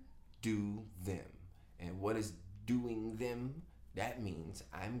do them, and what is doing them? That means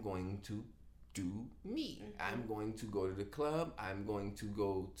I'm going to do me. I'm going to go to the club. I'm going to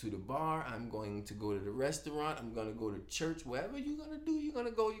go to the bar. I'm going to go to the restaurant. I'm going to go to church. Whatever you're going to do, you're going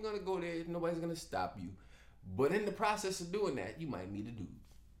to go there. Nobody's going to stop you. But in the process of doing that, you might meet a dude.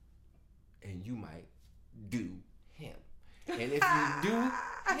 And you might do him. And if you do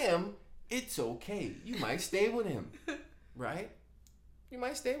him, it's okay. You might stay with him. Right? You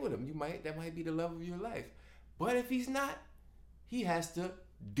might stay with him. That might be the love of your life. But if he's not, he has to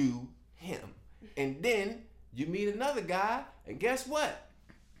do him. And then you meet another guy, and guess what?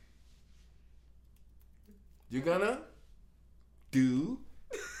 You're gonna do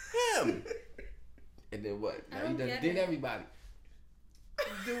him. And then what? Now you done did everybody.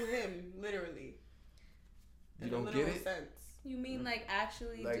 Do him, literally. You don't get it? Sense. You mean like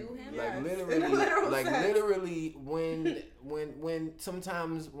actually do him? Like yes. literally when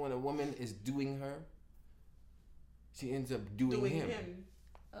sometimes when a woman is doing her, she ends up doing him.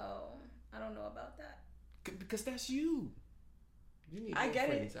 Oh. I don't know about that. Because that's you. You need I get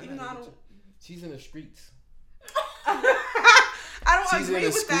friends. it. Even though I don't. She's in the streets. I don't agree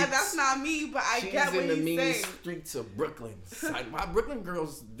with that. That's not me, but I get what he's saying. She's in the mean streets of Brooklyn. Why Brooklyn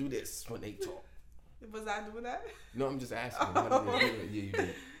girls do this when they talk? Was I doing that? No, I'm just asking. How do they do it? Yeah, you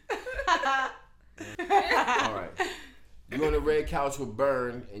did. All right. You on the red couch with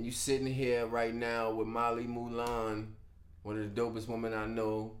Burn, and you sitting here right now with Molly Mulan, one of the dopest women I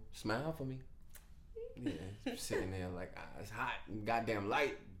know. Smile for me. Yeah, sitting there like, it's hot and goddamn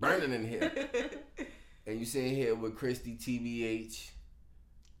light burning in here. And you sitting here with Chritsy, TBH,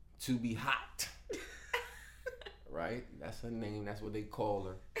 to be hot. Right? That's her name. That's what they call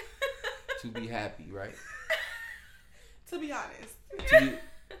her. To be happy, right? To be honest.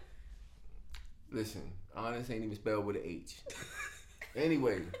 Listen, honest ain't even spelled with an H.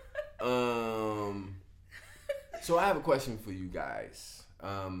 Anyway, so I have a question for you guys.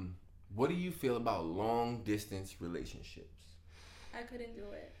 What do you feel about long distance relationships? I couldn't do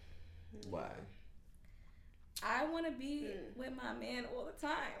it. Why? I want to be with my man all the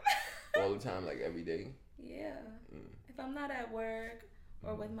time. All the time, like every day? Yeah. If I'm not at work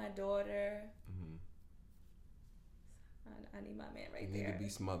or with my daughter, I need my man right there. You need to be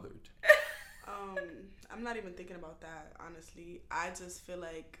smothered. I'm not even thinking about that, honestly. I just feel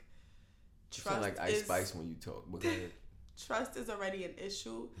like trust you sound like Ice Spice when you talk. But go ahead. Trust is already an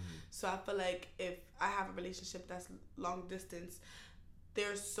issue. So I feel like if I have a relationship that's long distance,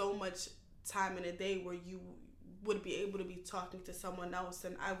 there's so much time in a day where you would be able to be talking to someone else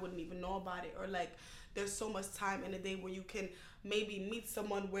and I wouldn't even know about it. Or like there's so much time in a day where you can maybe meet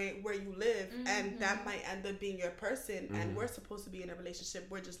someone where you live, and that might end up being your person, and we're supposed to be in a relationship,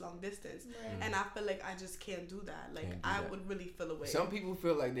 we're just long distance, and I feel like I just can't do that. Like, I would really feel away. Some people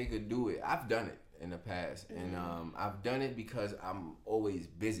feel like they could do it. I've done it in the past, and I've done it because I'm always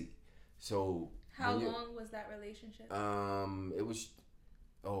busy. So how long was that relationship? It was,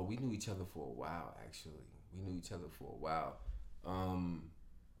 we knew each other for a while, actually.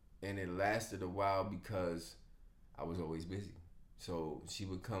 And it lasted a while because I was always busy. So she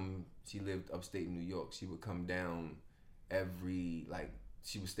would come, she lived upstate New York. She would come down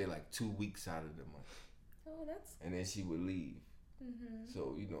she would stay like 2 weeks out of the month. Oh, that's... And then she would leave. Mm-hmm.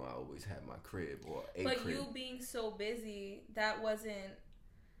 So, I always had my crib or a crib. But you being so busy, that wasn't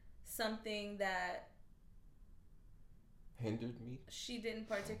something that... hindered me? She didn't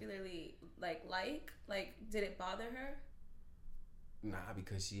particularly like? Did it bother her? Nah,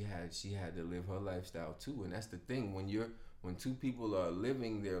 because she had to live her lifestyle too. And that's the thing. When two people are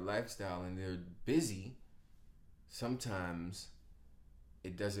living their lifestyle and they're busy, sometimes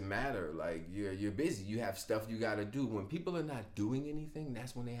it doesn't matter. Like, you're busy. You have stuff you got to do. When people are not doing anything,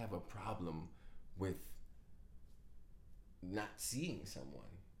 that's when they have a problem with not seeing someone.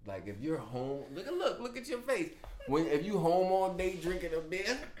 Like, if you're home, look at your face. If you home all day drinking a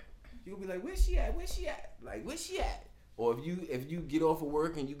beer, you'll be like, where's she at? Like, where's she at? Or if you get off of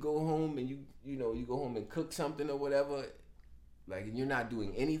work and you go home and you go home and cook something or whatever, like, and you're not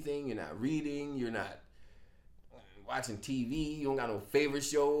doing anything, you're not reading, you're not watching TV, you don't got no favorite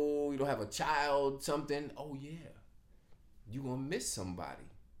show, you don't have a child, something. Oh yeah, you gonna miss somebody.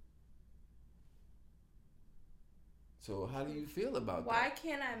 So how do you feel about that? Why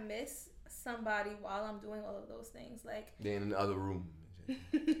can't I miss somebody while I'm doing all of those things? Like, they're in the other room.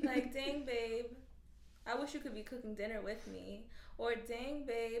 Like, dang babe, I wish you could be cooking dinner with me. Or dang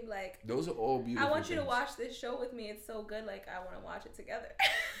babe, like, those are all beautiful. I want you to watch this show with me. It's so good. Like, I want to watch it together.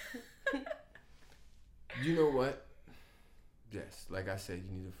 You know what? Yes, like I said,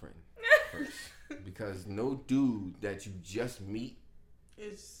 you need a friend first. Because no dude that you just meet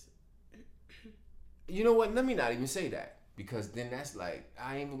is... You know what? Let me not even say that. Because then that's like,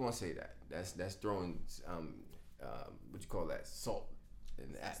 I ain't even going to say that. That's throwing, what you call that? Salt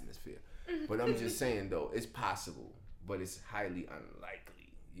in the atmosphere. But I'm just saying, though, it's possible. But it's highly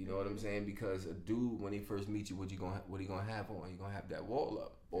unlikely. You know what I'm saying? Because a dude, when he first meets you, what he gonna have on? He gonna have that wall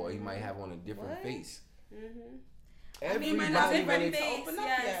up, or he might have on a different face. Mm-hmm. Everybody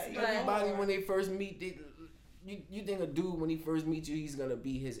when they first meet, you think a dude when he first meets you, he's gonna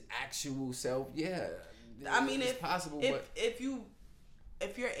be his actual self? Yeah, I mean, it's possible. If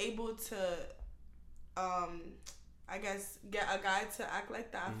but you're able to, I guess, get a guy to act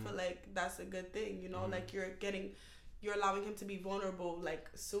like that, I feel like that's a good thing. You know, like you're allowing him to be vulnerable, like,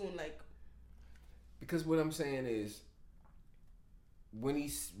 soon, like. Because what I'm saying is, when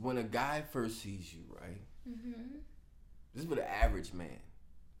a guy first sees you, right? Mm-hmm. This is for the average man,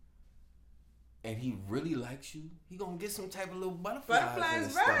 and he really likes you, he gonna get some type of little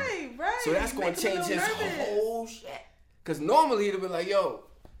butterflies, right. So that's gonna change his whole shit. Cause normally he'd have been like, "Yo,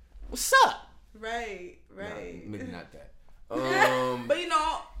 what's up?" Right. Nah, maybe not that. But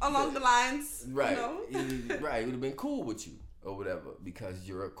along the lines, right? He would have been cool with you or whatever, because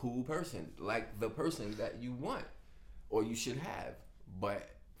you're a cool person, like the person that you want or you should have. But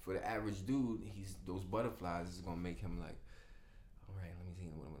for the average dude, those butterflies is gonna make him like, all right, let me see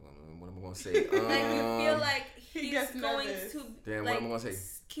what am I gonna say. Like, you feel like he's going nervous. to Damn, what am I gonna say?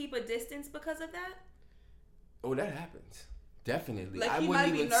 Keep a distance because of that. Oh, that happens. Definitely. Like, I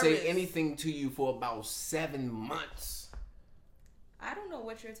wouldn't even say anything to you for about 7 months. I don't know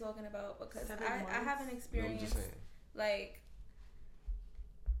what you're talking about, because I haven't experienced,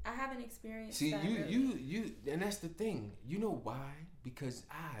 I haven't experienced. See, that you, and that's the thing. You know why? Because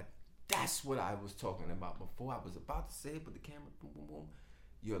that's what I was talking about before. I was about to say it, but the camera, boom, boom, boom.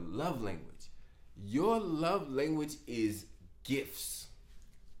 Your love language. Your love language is gifts.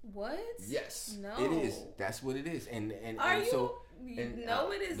 What? Yes. No. It is. That's what it is. And no,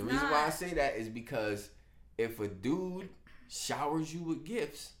 it is not. The reason why I say that is because if a dude showers you with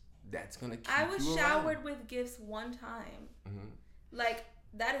gifts, that's gonna keep you around. I was showered with gifts one time. Mm-hmm. Like,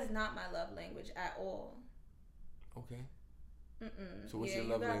 that is not my love language at all. Okay. Mm-mm. So what's your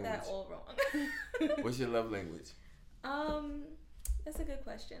love language? You got that all wrong. What's your love language? That's a good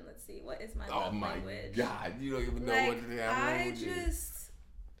question. Let's see. What is my love language? Oh my God, you don't even know what the damn language is.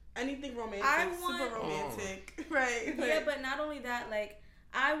 Anything romantic, super romantic, right? Yeah, but not only that, like,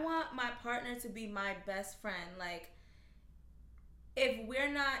 I want my partner to be my best friend. Like, if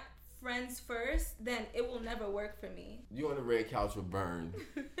we're not friends first, then it will never work for me. You on the red couch with Burn,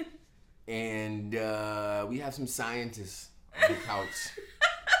 And we have some scientists on the couch.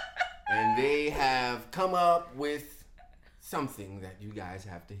 And they have come up with something that you guys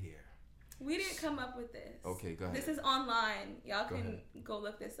have to hear. We didn't come up with this. Okay, go ahead. This is online. Y'all can go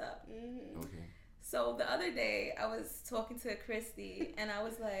look this up. Mm-hmm. Okay. So the other day, I was talking to Chritsy, and I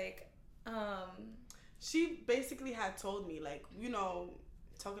was like, she basically had told me, like, you know,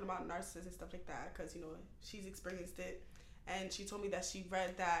 talking about narcissists and stuff like that, because, you know, she's experienced it. And she told me that she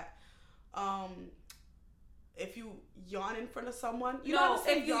read that if you yawn in front of someone, you know,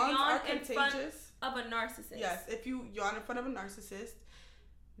 if you yawn in front of a narcissist. Yes, if you yawn in front of a narcissist,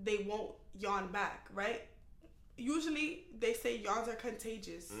 they won't yawn back, right? Usually, they say yawns are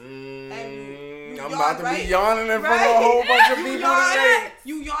contagious. And you I'm yawn, about to right? be yawning in front of a whole bunch of people today.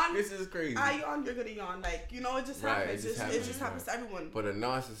 You yawn. This is crazy. I yawn, you're gonna yawn. Like, you know, it just happens. It just happens to everyone. But a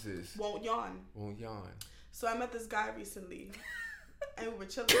narcissist won't yawn. So I met this guy recently. And we were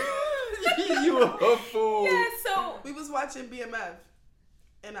chilling. You a fool. Yeah, so we was watching BMF.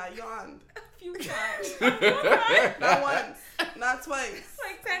 And I yawned. A few times. Not once. Not twice.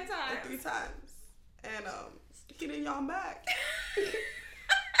 Like 10 times. Like 3 times. And he didn't yawn back.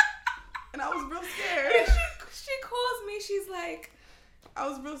 And I was real scared. And she calls me. She's like... I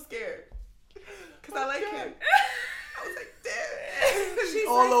was real scared. Because I like him. I was like, damn. She's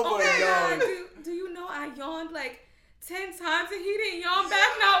all like, over the yawn. Do you know I yawned like 10 times and he didn't yawn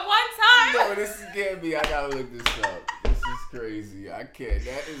back not one time? No, this is getting me. I gotta look this up. This is crazy. I can't.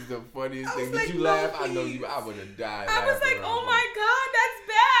 That is the funniest thing. Like, did you laugh? Please. I know you. I would have died. I was like, oh my God, that's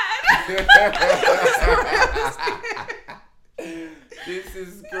bad. This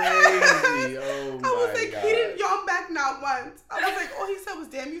is crazy. Oh my God. I was like, he didn't yawn back not once. I was like, all he said was,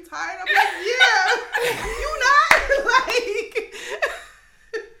 damn, you tired? I'm like, yeah. You not? Like...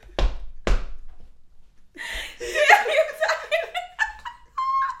 Damn, you tired?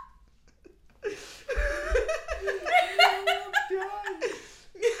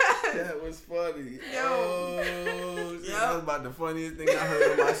 That was funny. Yo. That was about the funniest thing I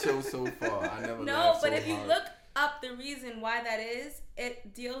heard on my show so far. I never laughed so but if you hard. look up the reason why that is,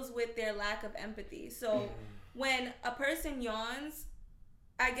 it deals with their lack of empathy. So when a person yawns,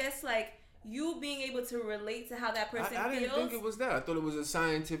 I guess like you being able to relate to how that person feels. I didn't think it was that. I thought it was a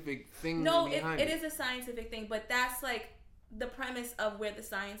scientific thing. No, it is a scientific thing, but that's like the premise of where the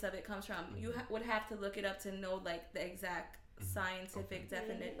science of it comes from. You would have to look it up to know like the exact scientific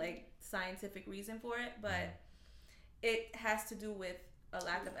definite like scientific reason for it, but it has to do with a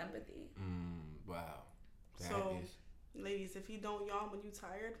lack of empathy. Wow. Ladies, if you don't yawn when you're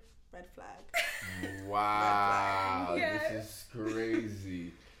tired, red flag. Wow. Red flag. This is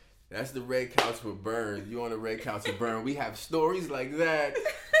crazy. That's the red couch with Burn. You on the red couch with Burn. We have stories like that.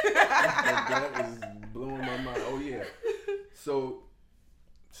 That is blowing my mind. Oh yeah. So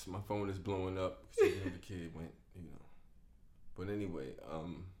my phone is blowing up. So the kid went, you know. But anyway,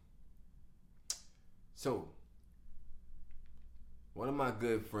 so one of my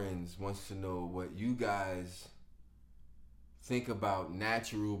good friends wants to know what you guys think about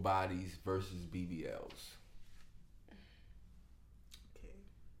natural bodies versus BBLs. Okay.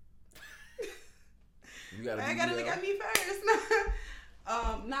 You got a BBL? I gotta look at me first.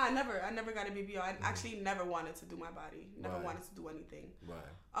 Nah, I never got a BBL. I actually never wanted to do my body. Never wanted to do anything. Right.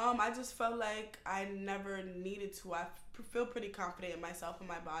 I just felt like I never needed to. I feel pretty confident in myself and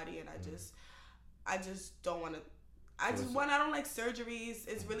my body, and I just don't want to. I don't like surgeries.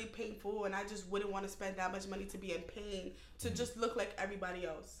 It's really painful, and I just wouldn't want to spend that much money to be in pain to just look like everybody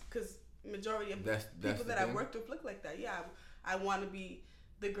else. Because majority of people that I worked with look like that. Yeah, I want to be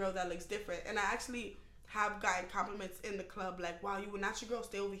the girl that looks different, and I actually have gotten compliments in the club like, wow, you a natural girl,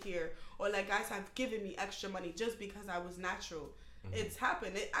 stay over here. Or like guys have given me extra money just because I was natural. It's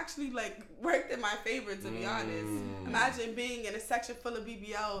happened. It actually like worked in my favor, to be honest. Imagine being in a section full of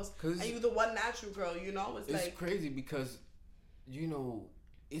BBLs and you the one natural girl, you know? It's like crazy because, you know,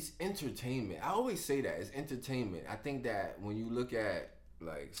 it's entertainment. I always say that. It's entertainment. I think that when you look at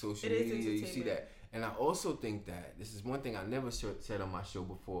like social media, you see that. And I also think that this is one thing I never said on my show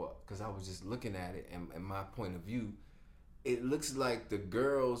before because I was just looking at it and my point of view. It looks like the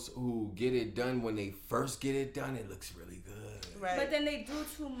girls who get it done when they first get it done, it looks really good. Right. But then they do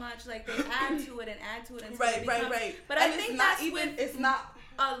too much. Like they add to it until it becomes, right. But and I think it's not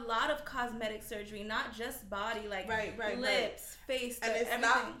a lot of cosmetic surgery, not just body, like lips, face, and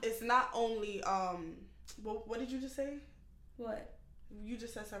everything. It's not only what did you just say? What? You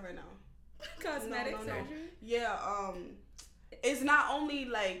just said something right now. Cosmetic surgery? Yeah, it's not only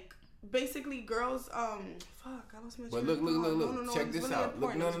like basically girls fuck, I lost my But look, no, check this really out.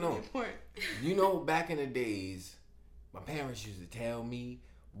 Important. Look, no. You know, back in the days, my parents used to tell me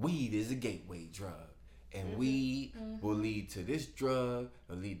weed is a gateway drug. And weed will lead to this drug,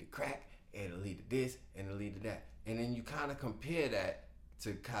 it'll lead to crack, and it'll lead to this, and it'll lead to that. And then you kind of compare that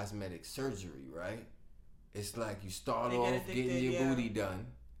to cosmetic surgery, right? It's like you start off getting your booty done.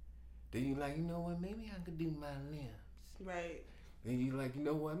 Then you're like, you know what, maybe I could do my limbs. Right. Then you're like, you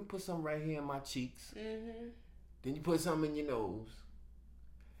know what, let me put something right here in my cheeks. Then you put something in your nose.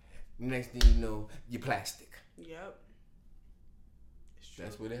 Next thing you know, you're plastic. Yep.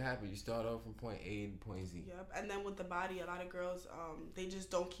 That's what it happens. You start off from point A to point Z. Yep. And then with the body, a lot of girls, they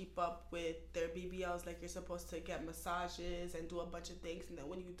just don't keep up with their BBLs. Like, you're supposed to get massages and do a bunch of things. And then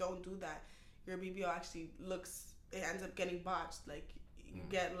when you don't do that, your BBL actually it ends up getting botched. Like, you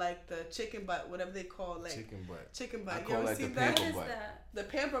get like the chicken butt, whatever they call like chicken butt. Chicken butt. I you call ever like seen the that? pamper butt. The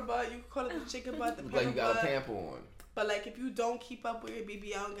pamper butt. You can call it the chicken butt. The pamper like you got butt. a pamper on. But like, if you don't keep up with your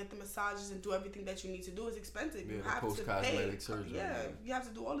BBL and get the massages and do everything that you need to do, it's expensive. Yeah, you have to pay. Surgery. Yeah, you have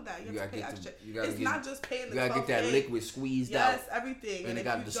to do all of that. You have to pay extra. It's not just paying the $12K. You gotta get that liquid squeezed out. Yes, everything. And it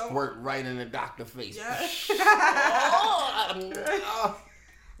got to squirt right in the doctor's face. Yeah.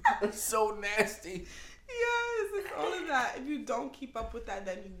 It's so nasty. Yes, it's all of that. If you don't keep up with that,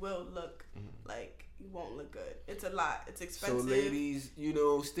 then you will look like you won't look good. It's a lot. It's expensive. So ladies,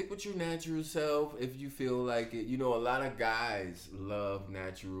 stick with your natural self if you feel like it. A lot of guys love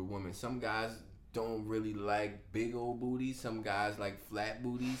natural women. Some guys don't really like big old booties. Some guys like flat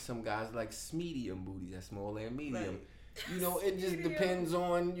booties. Some guys like medium booties. That's small and medium. Right. It just depends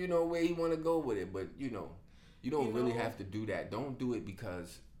on, where you want to go with it. But, you don't really have to do that. Don't do it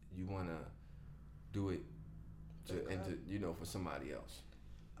because you want to do it for somebody else.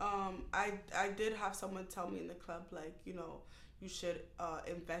 I did have someone tell me in the club, like, you should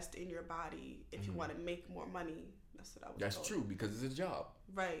invest in your body if you want to make more money. That's what I was told. That's true, because it's a job.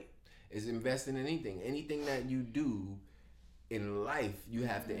 Right. It's investing in anything that you do in life, you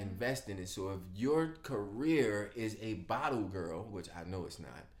have to invest in it. So if your career is a bottle girl, which I know it's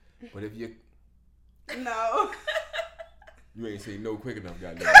not, but if you no, you ain't say no quick enough,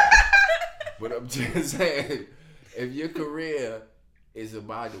 goddamn. But I'm just saying, if your career is a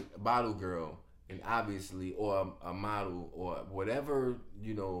bottle girl, and obviously, or a model, or whatever,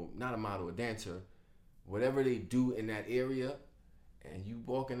 not a model, a dancer, whatever they do in that area, and you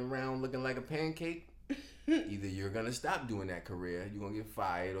walking around looking like a pancake, either you're gonna stop doing that career, you're gonna get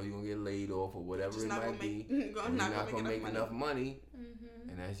fired, or you're gonna get laid off, or whatever it might be. You're not gonna make enough money,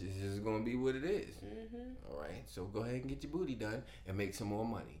 and that's just gonna be what it is. All right, so go ahead and get your booty done and make some more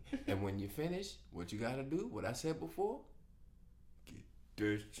money. And when you finish, what you gotta do, what I said before, get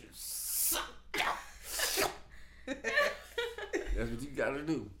this shit sucked out. That's what you gotta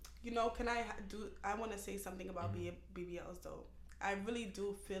do. I want to say something about BBLs though. I really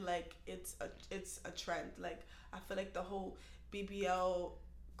do feel like it's a trend. Like, I feel like the whole BBL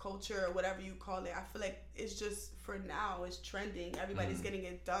culture, or whatever you call it, I feel like it's just, for now, it's trending. Everybody's getting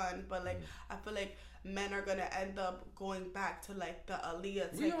it done. But like, I feel like men are gonna end up going back to like the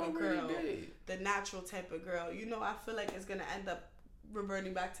Aaliyah type of girl, the natural type of girl. I feel like it's gonna end up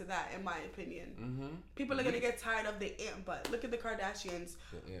reverting back to that, in my opinion. People are gonna get tired of the ant butt. Look at the Kardashians.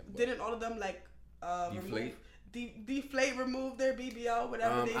 Didn't all of them like deflate, remove their BBL,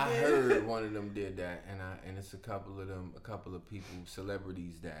 whatever they did? I heard one of them did that, and it's a couple of people,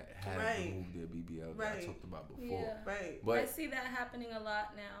 celebrities that have removed their BBL that I talked about before. Yeah. Right. But I see that happening a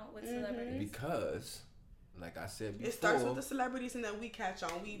lot now with celebrities. Because, like I said before, it starts with the celebrities, and then we catch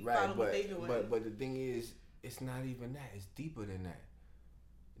on. We follow what they doing. But the thing is, it's not even that. It's deeper than that.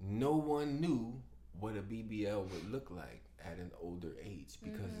 No one knew what a BBL would look like at an older age,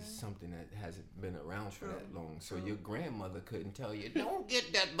 because it's something that hasn't been around for that long. So your grandmother couldn't tell you, don't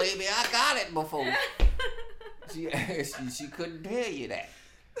get that, baby, I got it before. she couldn't tell you that.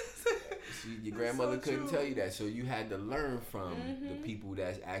 Your grandmother couldn't tell you that. So you had to learn from the people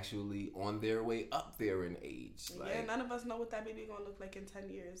that's actually on their way up there in age. Like, none of us know what that baby gonna look like in 10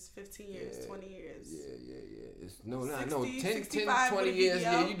 years, 15 years, 20 years. Yeah. It's no, 10, 20 years,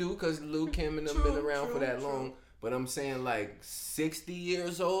 yeah, you do, because Lil' Kim and them been around for that long. But I'm saying, like, 60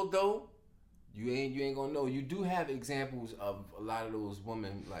 years old, though, you ain't gonna know. You do have examples of a lot of those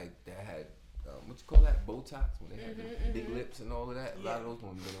women, like, that had, what you call that, Botox, when they had the big lips and all of that. A lot of those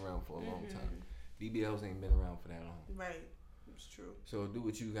women been around for a long time. BBLs ain't been around for that long. Right. It's true. So do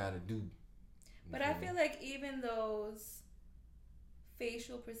what you gotta do. But I feel like even those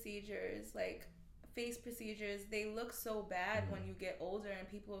facial procedures, like face procedures, they look so bad when you get older, and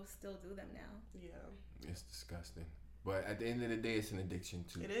people still do them now. Yeah. It's disgusting. But at the end of the day, it's an addiction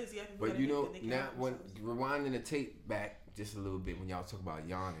too. It is, yeah. But now when rewinding the tape back just a little bit, when y'all talk about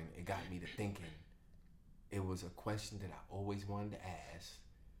yawning, it got me to thinking. It was a question that I always wanted to ask,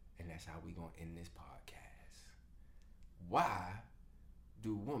 And that's how we gonna end this podcast. Why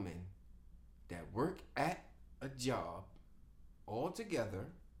do women that work at a job all together,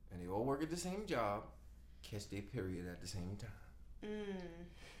 and they all work at the same job, catch their period at the same time?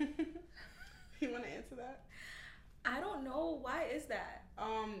 You want to answer that? I don't know. Why is that?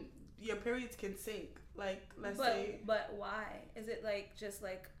 Your periods can sync. Like, let's say. But why? Is it like just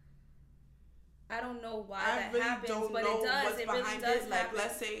like? I don't know why that really happens, don't but know it does. What's it behind really does it. happen. Like,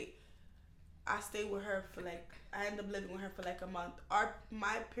 let's say I stay with her for like, I end up living with her for like a month.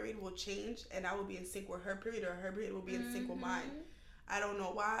 My period will change, and I will be in sync with her period, or her period will be in sync with mine. I don't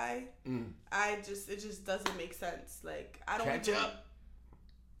know why. It just doesn't make sense. Like, I don't catch up.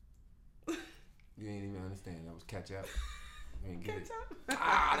 You ain't even understand. That was catch up. You ain't get it.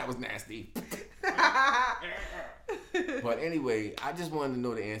 That was nasty. But anyway, I just wanted to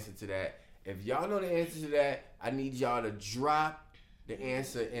know the answer to that. If y'all know the answer to that, I need y'all to drop the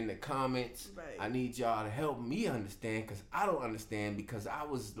answer in the comments. Right. I need y'all to help me understand, because I don't understand, because I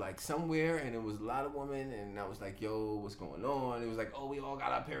was like somewhere and it was a lot of women and I was like, yo, what's going on? It was like, oh, we all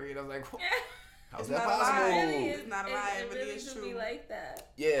got our period. I was like, how's that possible? It's not a lie. It really is true. Be like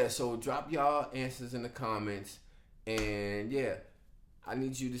that. Yeah, so drop y'all answers in the comments. And yeah, I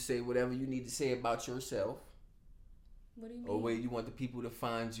need you to say whatever you need to say about yourself. What do you mean? Or where you want the people to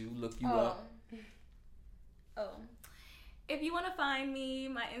find you, look you up. If you want to find me,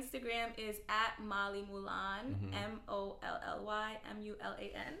 my Instagram is at Molly Mulan, MOLLY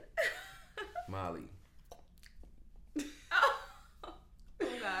MULAN. Molly. Oh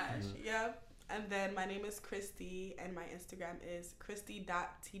gosh. Yep. And then my name is Chritsy, and my Instagram is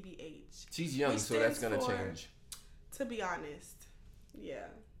Chritsy.TBH. She's young, so that's going to change. To be honest. Yeah.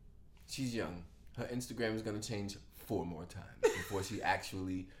 She's young. Her Instagram is going to change 4 more times before she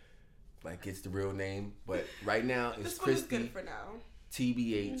actually gets the real name. But right now it's Chritsy. Good for now.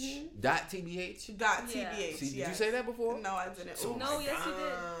 TBH. Dot TBH? Dot TBH. See, did you say that before? No, I didn't. So, yes, you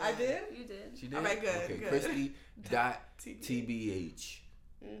did. I did? You did. She did? All right, good. Okay, good. Chritsy dot TBH.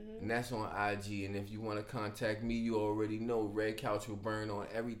 And that's on IG. And if you want to contact me, you already know Red Couch will Burn on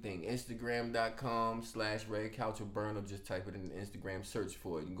everything. Instagram.com/Red Couch will Burn, or just type it in the Instagram search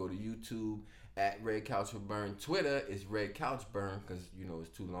for it. You can go to YouTube at Red Couch will Burn. Twitter is Red Couch Burn, because it's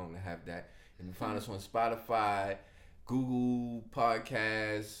too long to have that. And you find us on Spotify, Google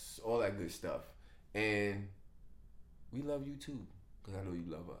Podcasts, all that good stuff. And we love you too, because I know you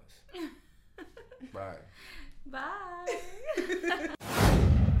love us. Bye. Bye.